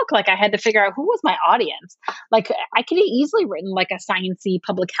this book, I had to figure out who was my audience. I could have easily written a sciencey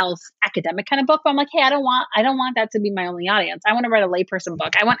public health academic kind of book, but I'm like, hey, I don't want that to be my only audience. I want to write a layperson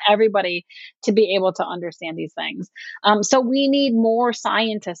book. I want everybody to be able to understand these things. So we need more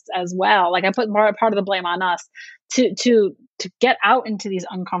scientists as well. I put part of the blame on us to get out into these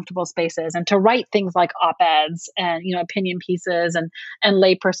uncomfortable spaces and to write things like op-eds and opinion pieces and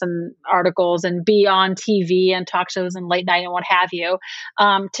layperson articles and be on TV and talk shows and late night and what have you,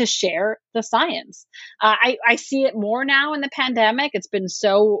 to share the science. I see it more now in the pandemic. It's been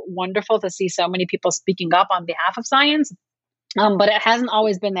so wonderful to see so many people speaking up on behalf of science. But it hasn't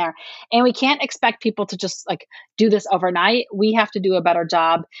always been there. And we can't expect people to just do this overnight. We have to do a better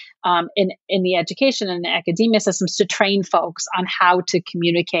job in the education and the academia systems to train folks on how to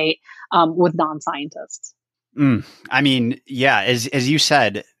communicate with non-scientists. I mean, yeah, as you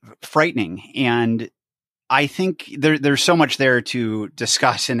said, frightening. And I think there's so much there to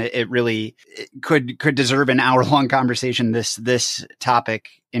discuss, and it really could deserve an hour-long conversation, this topic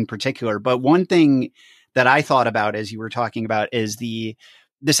in particular. But one thing that I thought about as you were talking about is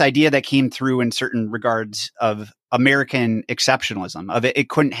this idea that came through in certain regards of American exceptionalism, of it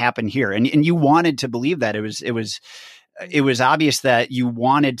couldn't happen here. And you wanted to believe that. It was obvious that you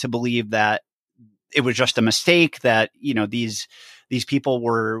wanted to believe that it was just a mistake, that, these people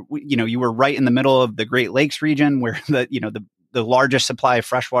were, you were right in the middle of the Great Lakes region where the largest supply of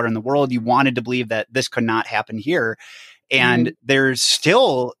fresh water in the world. You wanted to believe that this could not happen here. And there's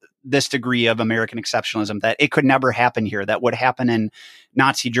still this degree of American exceptionalism, that it could never happen here, that would happen in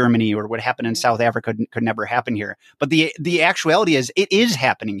Nazi Germany or would happen in South Africa could never happen here. But the actuality is it is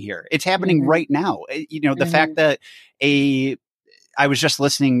happening here. It's happening right now. The fact that I was just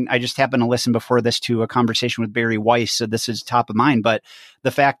listening, I just happened to listen before this to a conversation with Barry Weiss, so this is top of mind. But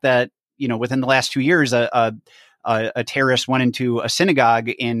the fact that, within the last 2 years, a terrorist went into a synagogue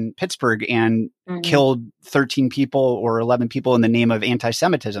in Pittsburgh and killed 13 people or 11 people in the name of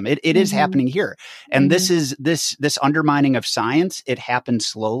anti-Semitism. It is happening here. And this is this undermining of science. It happens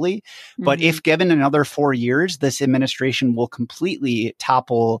slowly, but if given another 4 years, this administration will completely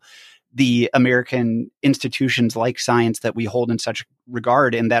topple the American institutions like science that we hold in such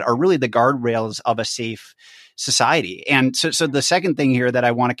regard and that are really the guardrails of a safe society. And so the second thing here that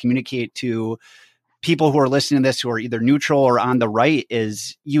I want to communicate to people who are listening to this, who are either neutral or on the right,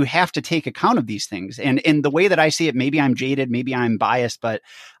 is you have to take account of these things. And the way that I see it, maybe I'm jaded, maybe I'm biased, but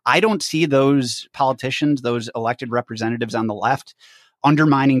I don't see those politicians, those elected representatives on the left,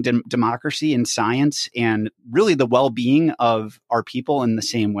 undermining democracy and science and really the well-being of our people in the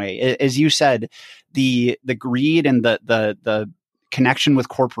same way. As you said, the greed and the connection with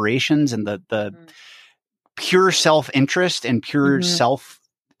corporations and the pure self-interest and pure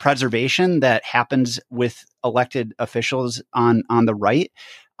self-preservation that happens with elected officials on the right,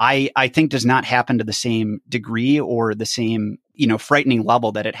 I think does not happen to the same degree or the same, frightening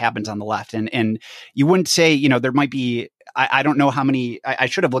level that it happens on the left. And you wouldn't say, there might be, I don't know how many, I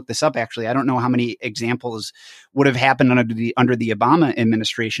should have looked this up actually. I don't know how many examples would have happened under the Obama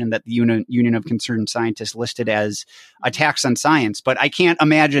administration that the Union of Concerned Scientists listed as attacks on science, but I can't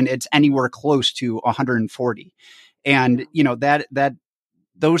imagine it's anywhere close to 140. And, that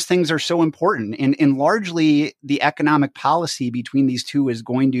those things are so important. And largely the economic policy between these two is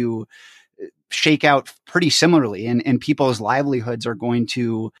going to shake out pretty similarly, and people's livelihoods are going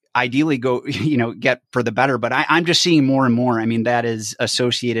to ideally go, get for the better. But I'm just seeing more and more. I mean, that is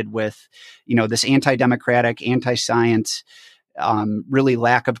associated with, this anti-democratic, anti-science, really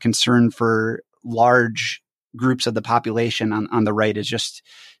lack of concern for large groups of the population on the right is just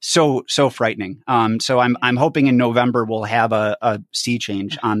so frightening. So I'm hoping in November we'll have a sea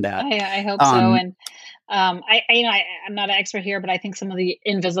change on that. I hope so. And I'm not an expert here, but I think some of the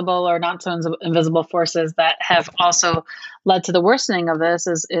invisible or not so invisible forces that have also led to the worsening of this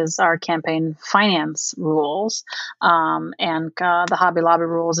is our campaign finance rules, and the Hobby Lobby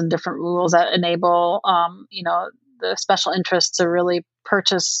rules and different rules that enable, the special interests to really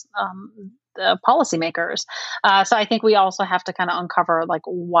purchase the policymakers. So I think we also have to kind of uncover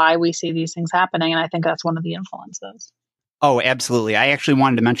why we see these things happening. And I think that's one of the influences. Oh, absolutely. I actually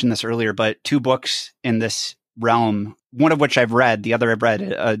wanted to mention this earlier, but 2 books in this realm, one of which I've read, the other I've read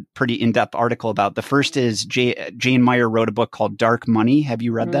a pretty in-depth article about. The first is Jane Meyer wrote a book called Dark Money. Have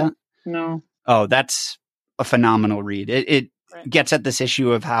you read that? No. Oh, that's a phenomenal read. It gets at this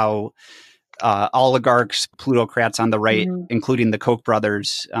issue of how oligarchs, plutocrats on the right, including the Koch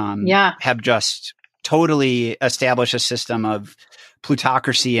brothers, have just totally established a system of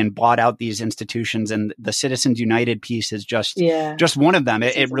plutocracy and bought out these institutions. And the Citizens United piece is just one of them.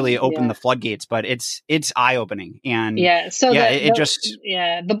 It really opened the floodgates, but it's eye-opening. And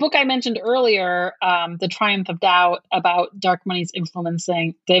the book I mentioned earlier, The Triumph of Doubt, about dark money's influence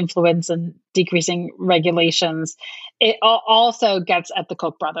and decreasing regulations, it also gets at the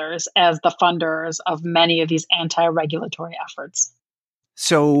Koch brothers as the funders of many of these anti-regulatory efforts.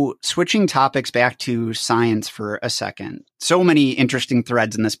 So switching topics back to science for a second, so many interesting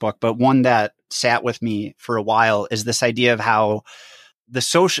threads in this book, but one that sat with me for a while is this idea of how the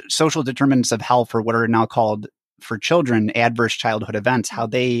social determinants of health, or what are now called for children, adverse childhood events, how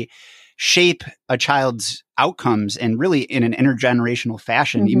they shape a child's outcomes and really in an intergenerational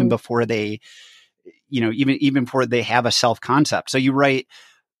fashion, even before they, even before they have a self-concept. So you write,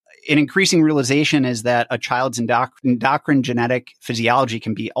 an increasing realization is that a child's endocrine genetic physiology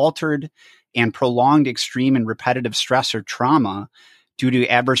can be altered, and prolonged extreme and repetitive stress or trauma due to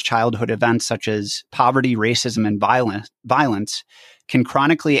adverse childhood events such as poverty, racism, and violence can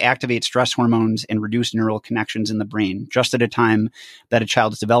chronically activate stress hormones and reduce neural connections in the brain, just at a time that a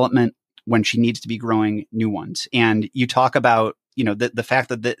child's development when she needs to be growing new ones. And you talk about the fact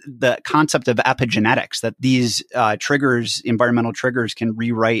that the concept of epigenetics, that these triggers, environmental triggers, can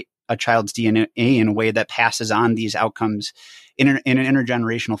rewrite a child's DNA in a way that passes on these outcomes in an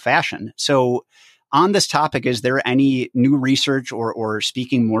intergenerational fashion. So on this topic, is there any new research or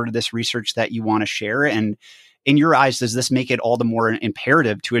speaking more to this research that you want to share? And in your eyes, does this make it all the more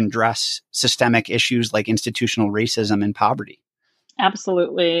imperative to address systemic issues like institutional racism and poverty?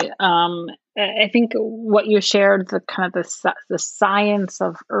 Absolutely. I think what you shared, the kind of the science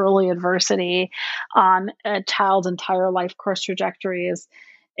of early adversity on a child's entire life course trajectory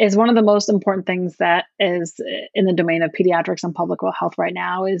is one of the most important things that is in the domain of pediatrics and public health right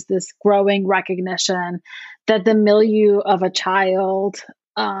now. Is this growing recognition that the milieu of a child,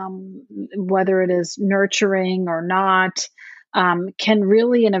 whether it is nurturing or not, can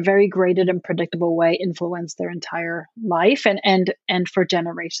really, in a very graded and predictable way, influence their entire life and for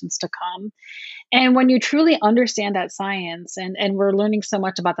generations to come. And when you truly understand that science, and we're learning so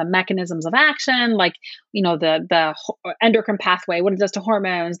much about the mechanisms of action, like, the endocrine pathway, what it does to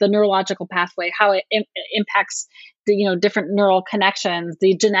hormones, the neurological pathway, how it impacts the, different neural connections,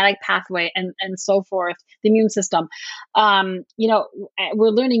 the genetic pathway, and so forth, the immune system. We're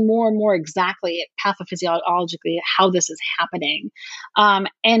learning more and more exactly pathophysiologically how this is happening.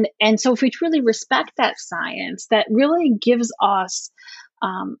 And so if we truly respect that science, that really gives us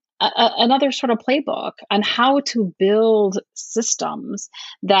another sort of playbook on how to build systems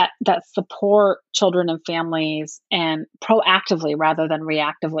that support children and families, and proactively rather than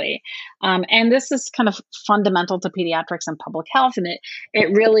reactively. And this is kind of fundamental to pediatrics and public health, and it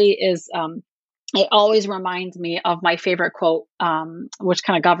really is. It always reminds me of my favorite quote, which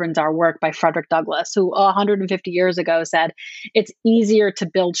kind of governs our work, by Frederick Douglass, who 150 years ago said, "It's easier to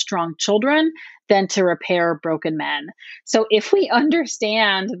build strong children than to repair broken men." So if we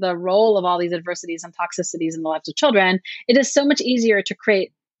understand the role of all these adversities and toxicities in the lives of children, it is so much easier to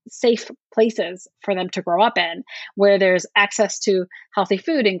create safe places for them to grow up in, where there's access to healthy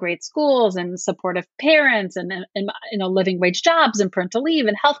food and great schools and supportive parents and living wage jobs and parental leave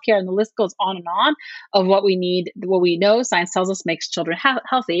and healthcare, and the list goes on of what we need, what we know science tells us makes children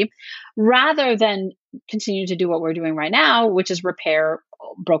healthy, rather than continue to do what we're doing right now, which is repair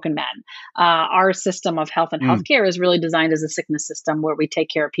broken men. Our system of health and healthcare is really designed as a sickness system, where we take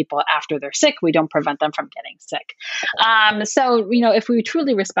care of people after they're sick. We don't prevent them from getting sick. So, if we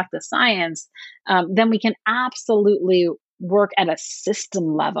truly respect the science, then we can absolutely work at a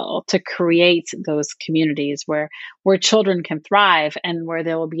system level to create those communities where children can thrive, and where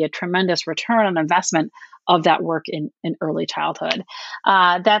there will be a tremendous return on investment of that work in early childhood.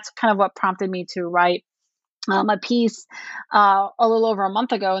 That's kind of what prompted me to write a piece a little over a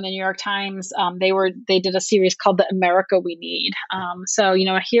month ago in the New York Times. They did a series called "The America We Need." So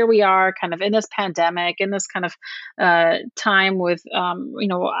here we are, kind of in this pandemic, in this kind of time with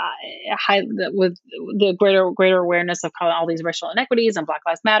with the greater awareness of all these racial inequities and Black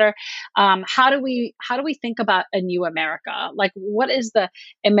Lives Matter. How do we think about a new America? Like, what is the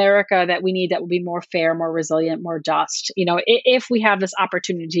America that we need that will be more fair, more resilient, more just? If we have this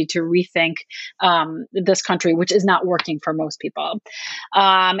opportunity to rethink this country, which is not working for most people.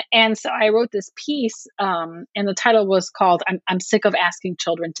 And so I wrote this piece, and the title was called I'm sick of asking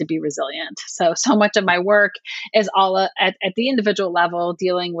children to be resilient. So much of my work is all at the individual level,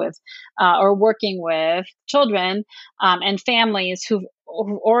 dealing with or working with children and families who've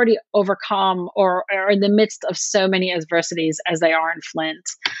already overcome or are in the midst of so many adversities as they are in Flint.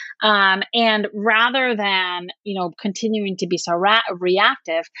 And rather than, continuing to be so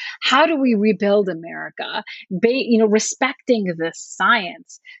reactive, how do we rebuild America? Respecting this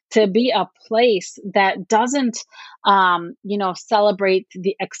science to be a place that doesn't, celebrate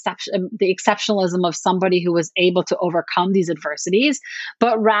the exceptionalism of somebody who was able to overcome these adversities,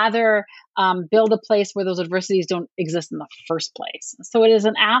 but rather build a place where those adversities don't exist in the first place. So it is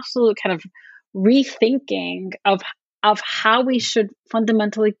an absolute kind of rethinking of how we should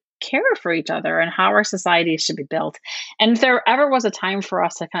fundamentally care for each other and how our societies should be built. And if there ever was a time for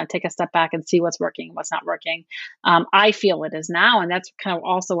us to kind of take a step back and see what's working and what's not working, I feel it is now. And that's kind of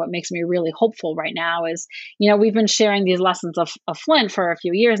also what makes me really hopeful right now is, we've been sharing these lessons of Flint for a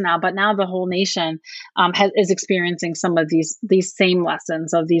few years now, but now the whole nation is experiencing some of these same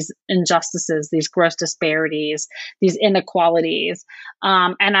lessons of these injustices, these gross disparities, these inequalities.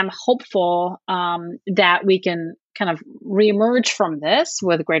 And I'm hopeful that we can kind of reemerge from this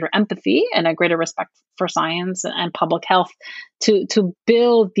with greater empathy and a greater respect for science and public health to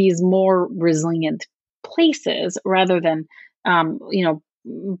build these more resilient places rather than,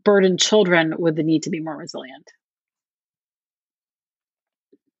 burden children with the need to be more resilient.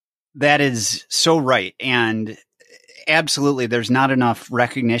 That is so right. And absolutely, there's not enough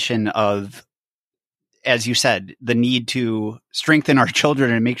recognition of, as you said, the need to strengthen our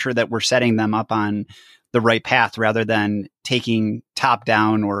children and make sure that we're setting them up on the right path rather than taking top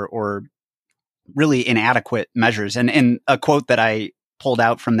down or really inadequate measures. And a quote that I pulled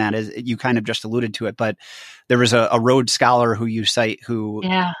out from that is, you kind of just alluded to it, but there was a Rhodes Scholar who you cite who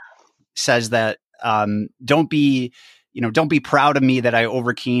says that don't be don't be proud of me that I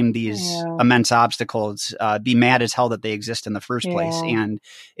overcame these immense obstacles. Be mad as hell that they exist in the first place. And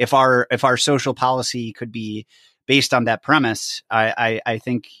if our social policy could be based on that premise, I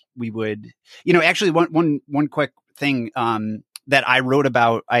think we would, actually one quick thing, that I wrote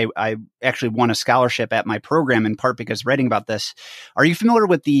about. I actually won a scholarship at my program in part because writing about this. Are you familiar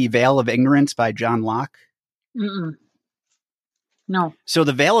with The Veil of Ignorance by John Locke? Mm-mm. No. So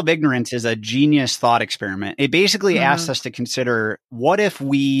The Veil of Ignorance is a genius thought experiment. It basically asks us to consider, what if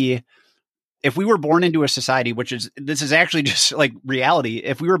we were born into a society, this is actually just like reality.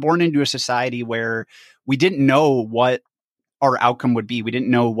 If we were born into a society where we didn't know what our outcome would be, we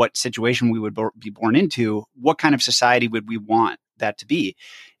didn't know what situation we would be born into, what kind of society would we want that to be?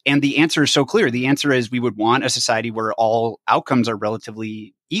 And the answer is so clear. The answer is we would want a society where all outcomes are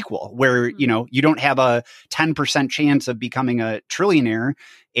relatively equal, where, you don't have a 10% chance of becoming a trillionaire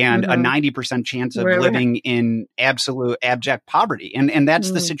and a 90% chance of living in absolute abject poverty. And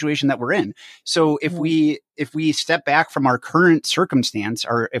that's the situation that we're in. So if we step back from our current circumstance,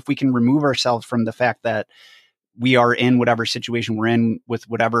 or if we can remove ourselves from the fact that we are in whatever situation we're in with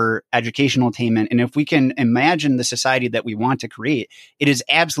whatever educational attainment, and if we can imagine the society that we want to create, it is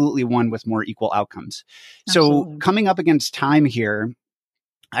absolutely one with more equal outcomes. Absolutely. So coming up against time here,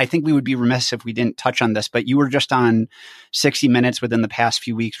 I think we would be remiss if we didn't touch on this, but you were just on 60 Minutes within the past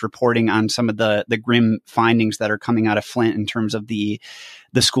few weeks reporting on some of the grim findings that are coming out of Flint in terms of the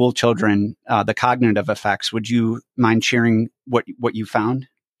school children, the cognitive effects. Would you mind sharing what you found?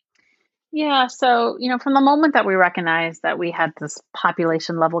 Yeah. So, from the moment that we recognized that we had this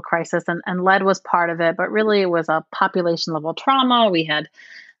population level crisis, and lead was part of it, but really it was a population level trauma. We had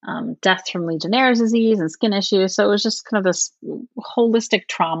deaths from Legionnaire's disease and skin issues. So it was just kind of this holistic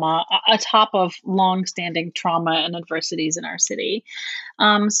trauma atop of longstanding trauma and adversities in our city.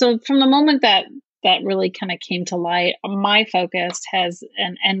 So from the moment that really kind of came to light, my focus has,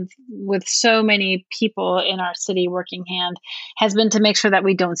 and with so many people in our city working hand, has been to make sure that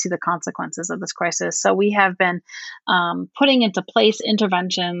we don't see the consequences of this crisis. So we have been putting into place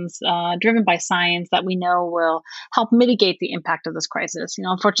interventions driven by science that we know will help mitigate the impact of this crisis.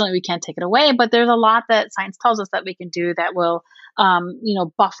 Unfortunately, we can't take it away, but there's a lot that science tells us that we can do that will,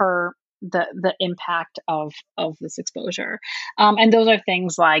 buffer the impact of this exposure. And those are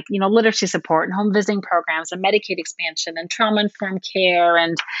things like, literacy support and home visiting programs and Medicaid expansion and trauma-informed care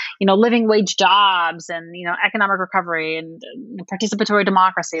and, living wage jobs and, economic recovery and participatory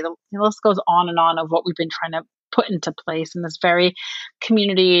democracy. The list goes on and on of what we've been trying to put into place in this very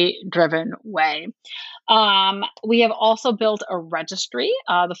community-driven way. We have also built a registry,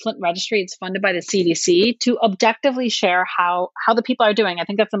 the Flint Registry. It's funded by the CDC to objectively share how the people are doing. I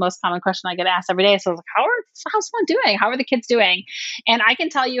think that's the most common question I get asked every day. So how's someone doing? How are the kids doing? And I can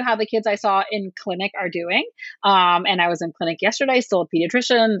tell you how the kids I saw in clinic are doing. And I was in clinic yesterday, still a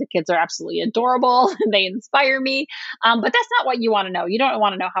pediatrician. The kids are absolutely adorable. They inspire me. But that's not what you want to know. You don't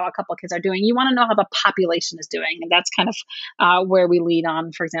want to know how a couple of kids are doing. You want to know how the population is doing. And that's kind of where we lead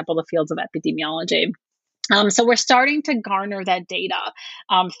on, for example, the fields of epidemiology. So we're starting to garner that data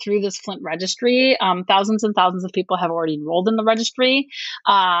through this Flint registry. Thousands and thousands of people have already enrolled in the registry,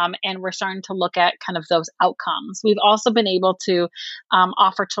 and we're starting to look at kind of those outcomes. We've also been able to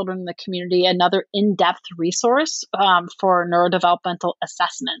offer children in the community another in-depth resource for neurodevelopmental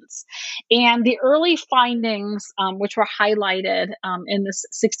assessments. And the early findings, which were highlighted in this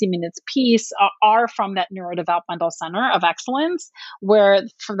 60 Minutes piece, are from that Neurodevelopmental Center of Excellence, where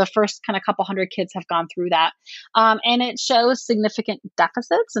for the first kind of couple hundred kids have gone through that. And it shows significant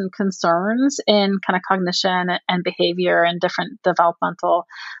deficits and concerns in kind of cognition and behavior and different developmental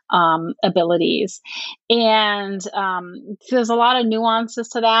abilities. And there's a lot of nuances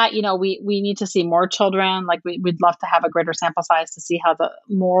to that. We need to see more children. Like we'd love to have a greater sample size to see how the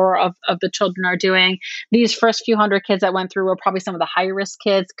more of the children are doing. These first few hundred kids that went through were probably some of the high risk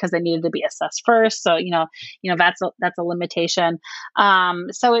kids because they needed to be assessed first. So, that's a limitation.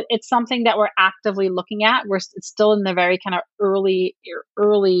 So it's something that we're actively looking at. It's still in the very kind of early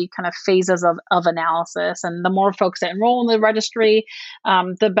kind of phases of analysis. And the more folks that enroll in the registry,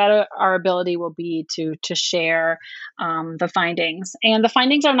 the better our ability will be to share the findings. And the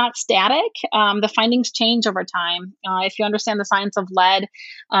findings are not static. The findings change over time. If you understand the science of lead,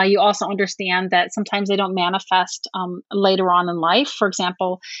 you also understand that sometimes they don't manifest later on in life. For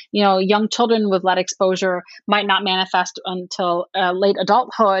example, young children with lead exposure might not manifest until late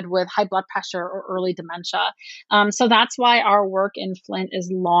adulthood with high blood pressure or early dementia. dementia. So that's why our work in Flint is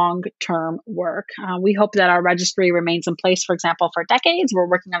long-term work. We hope that our registry remains in place, for example, for decades. We're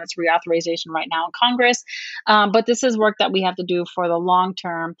working on its reauthorization right now in Congress. But this is work that we have to do for the long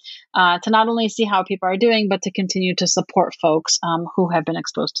term to not only see how people are doing, but to continue to support folks who have been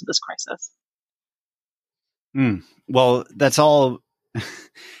exposed to this crisis. Well, that's all.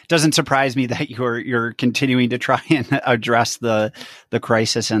 Doesn't surprise me that you're continuing to try and address the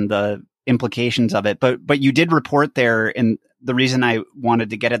crisis and the implications of it. But you did report there, and the reason I wanted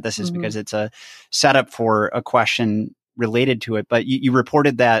to get at this is because it's a setup for a question related to it. But you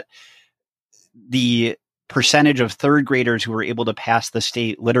reported that the percentage of third graders who were able to pass the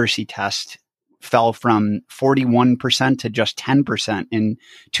state literacy test fell from 41% to just 10% in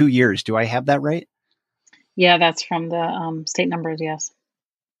 2 years. Do I have that right? Yeah, that's from the state numbers. Yes.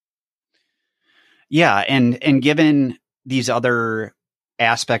 Yeah, and given these other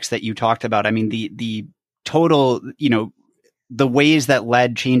aspects that you talked about, I mean, the total, the ways that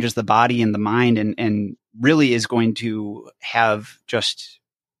lead changes the body and the mind, and really is going to have just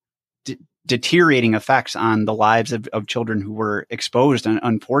deteriorating effects on the lives of children who were exposed. And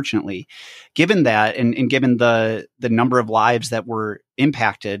unfortunately, given that, and given the number of lives that were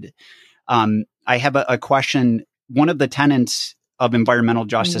impacted, I have a question. One of the tenets of environmental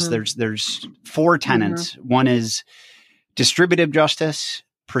justice, there's 4 tenets. One is distributive justice,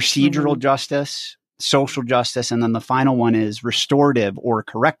 procedural justice, social justice, and then the final one is restorative or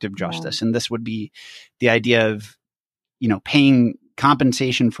corrective justice. And this would be the idea of, paying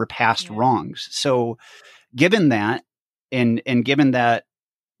compensation for past wrongs. So given that, and given that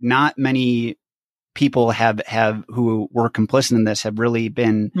not many people have who were complicit in this have really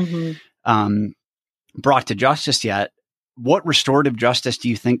been brought to justice yet, what restorative justice do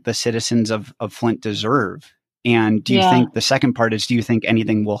you think the citizens of Flint deserve? And do you think the second part is, do you think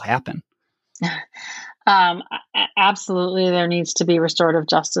anything will happen? Absolutely, there needs to be restorative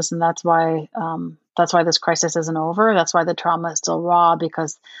justice, and that's why this crisis isn't over. That's why the trauma is still raw,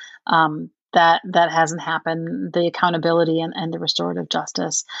 because that hasn't happened. The accountability and the restorative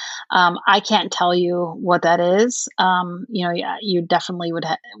justice. I can't tell you what that is. You definitely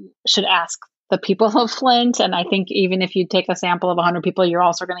should ask the people of Flint. And I think even if you take a sample of 100 people, you're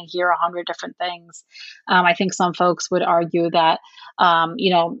also going to hear 100 different things. I think some folks would argue that,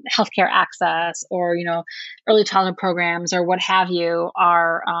 healthcare access or, early childhood programs or what have you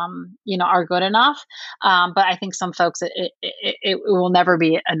are good enough. But I think some folks, it will never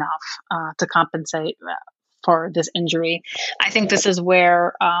be enough to compensate for this injury. I think this is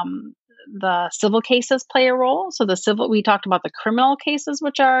where the civil cases play a role. So we talked about the criminal cases,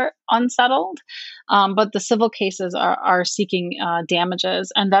 which are unsettled, but the civil cases are seeking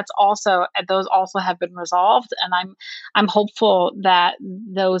damages, and those also have been resolved. And I'm hopeful that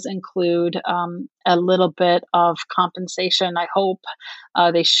those include a little bit of compensation. I hope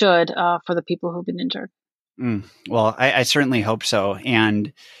they should for the people who've been injured. Well, I certainly hope so.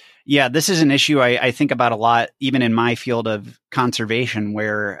 And yeah, this is an issue I think about a lot, even in my field of conservation,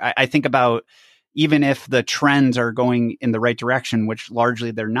 where I think about, even if the trends are going in the right direction, which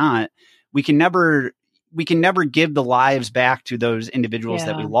largely they're not, we can never give the lives back to those individuals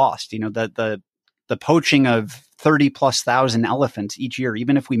that we lost. The poaching of 30,000+ elephants each year,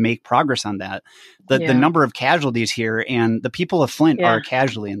 even if we make progress on that, the number of casualties here, and the people of Flint are a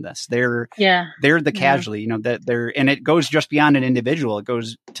casualty in this. They're the casualty, and it goes just beyond an individual. It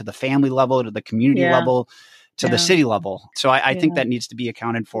goes to the family level, to the community level, to the city level. So I think that needs to be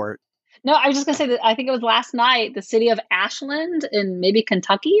accounted for. No, I was just going to say that I think it was last night, the city of Ashland in maybe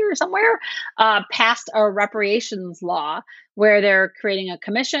Kentucky or somewhere passed a reparations law where they're creating a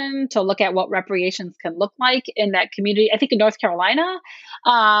commission to look at what reparations can look like in that community, I think in North Carolina.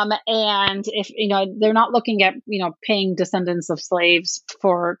 And if, they're not looking at, paying descendants of slaves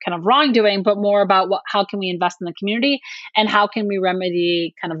for kind of wrongdoing, but more about how can we invest in the community and how can we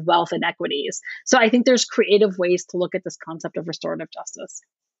remedy kind of wealth inequities. So I think there's creative ways to look at this concept of restorative justice.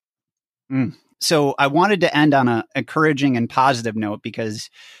 So I wanted to end on a encouraging and positive note, because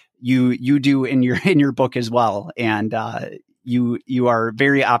you do in your book as well, and you are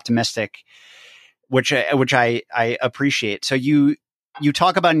very optimistic, which I appreciate. So you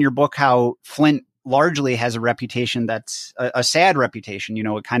talk about in your book how Flint largely has a reputation that's a sad reputation,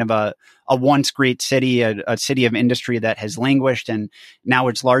 kind of a once great city, a city of industry that has languished, and now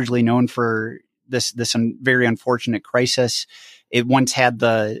it's largely known for this very unfortunate crisis. It once had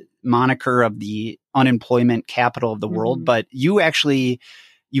the moniker of the unemployment capital of the world, but you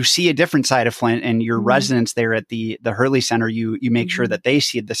see a different side of Flint, and your residents there at the Hurley Center, you make sure that they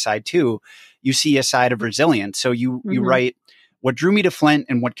see this side too. You see a side of resilience. So you write, what drew me to Flint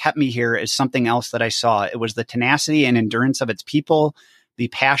and what kept me here is something else that I saw. It was the tenacity and endurance of its people, the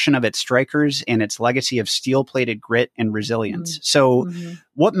passion of its strikers, and its legacy of steel-plated grit and resilience. So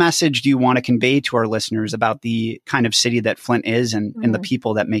what message do you want to convey to our listeners about the kind of city that Flint is and the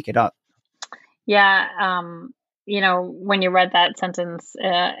people that make it up? Yeah. When you read that sentence,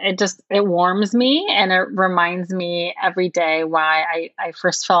 it warms me, and it reminds me every day why I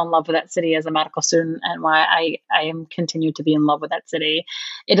first fell in love with that city as a medical student, and why I am continued to be in love with that city.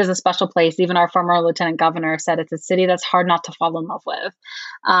 It is a special place. Even our former lieutenant governor said it's a city that's hard not to fall in love with.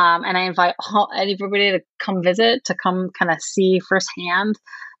 And I invite everybody to come visit, to come kind of see firsthand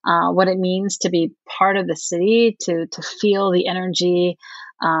what it means to be part of the city, to feel the energy.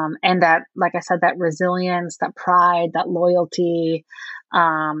 And that, like I said, that resilience, that pride, that loyalty.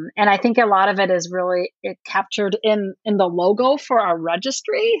 And I think a lot of it is really captured in the logo for our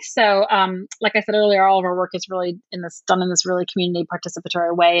registry. So, like I said earlier, all of our work is really done in this really community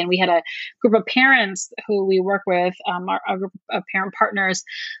participatory way. And we had a group of parents who we work with, our group of parent partners,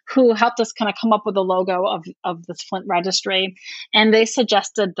 who helped us kind of come up with the logo of this Flint registry. And they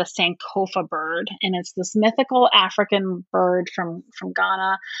suggested the Sankofa bird, and it's this mythical African bird from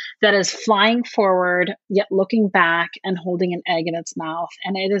Ghana that is flying forward, yet looking back and holding an egg in its mouth.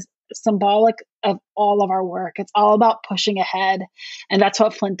 And it is symbolic of all of our work. It's all about pushing ahead. And that's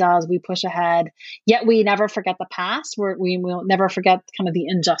what Flint does. We push ahead, yet we never forget the past. We will never forget kind of the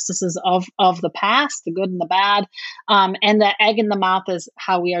injustices of the past, the good and the bad. And the egg in the mouth is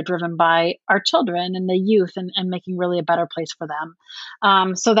how we are driven by our children and the youth, and making really a better place for them.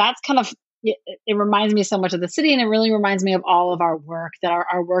 So that's kind of, it reminds me so much of the city, and it really reminds me of all of our work, that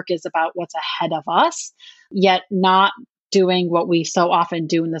our work is about what's ahead of us, yet not doing what we so often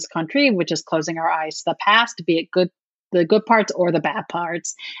do in this country, which is closing our eyes to the past, be it the good parts or the bad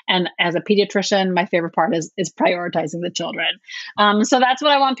parts. And as a pediatrician, my favorite part is prioritizing the children. So that's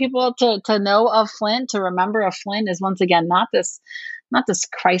what I want people to know of Flint, to remember of Flint, is once again, not this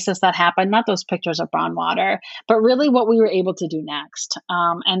crisis that happened, not those pictures of brown water, but really what we were able to do next.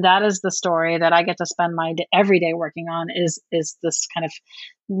 And that is the story that I get to spend my every day working on, is this kind of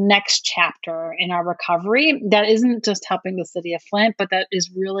next chapter in our recovery that isn't just helping the city of Flint, but that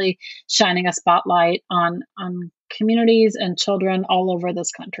is really shining a spotlight on communities and children all over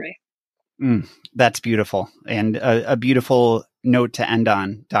this country. That's beautiful, and a beautiful note to end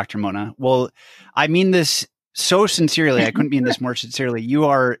on, Dr. Mona. Well, I mean this so sincerely. I couldn't mean this more sincerely. You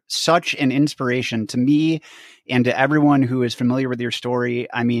are such an inspiration to me and to everyone who is familiar with your story.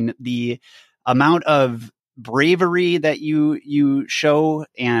 I mean, the amount of bravery that you show,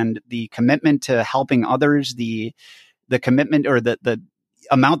 and the commitment to helping others, the commitment, or the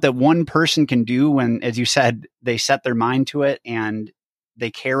amount that one person can do when, as you said, they set their mind to it and they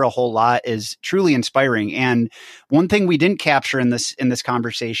care a whole lot, is truly inspiring. And one thing we didn't capture in this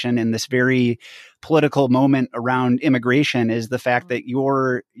conversation, in this very political moment around immigration, is the fact that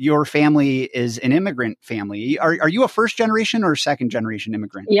your family is an immigrant family. Are you a first generation or second generation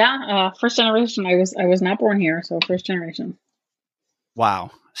immigrant? Yeah, first generation. I was not born here, so first generation.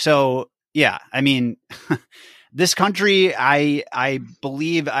 Wow. So yeah, I mean, this country, I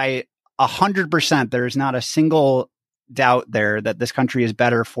believe 100%, there is not a single doubt there that this country is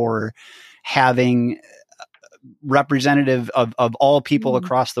better for having representative of all people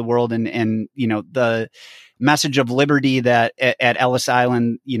across the world, and the message of liberty that at Ellis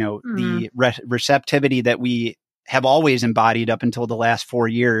Island, the receptivity that we have always embodied up until the last 4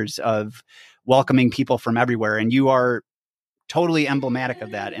 years of welcoming people from everywhere. And you are totally emblematic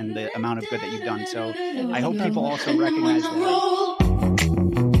of that, and the amount of good that you've done. So I hope people also recognize that.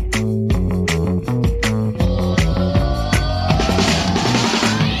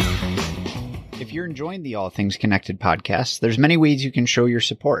 If you're enjoying the All Things Connected podcast, there's many ways you can show your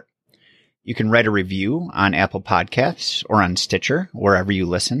support. You can write a review on Apple Podcasts or on Stitcher, wherever you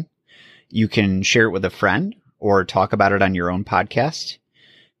listen. You can share it with a friend or talk about it on your own podcast.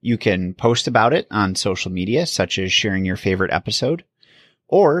 You can post about it on social media, such as sharing your favorite episode,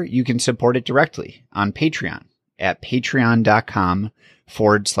 or you can support it directly on Patreon at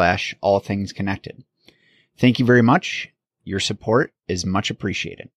patreon.com/allthingsconnected. Thank you very much. Your support is much appreciated.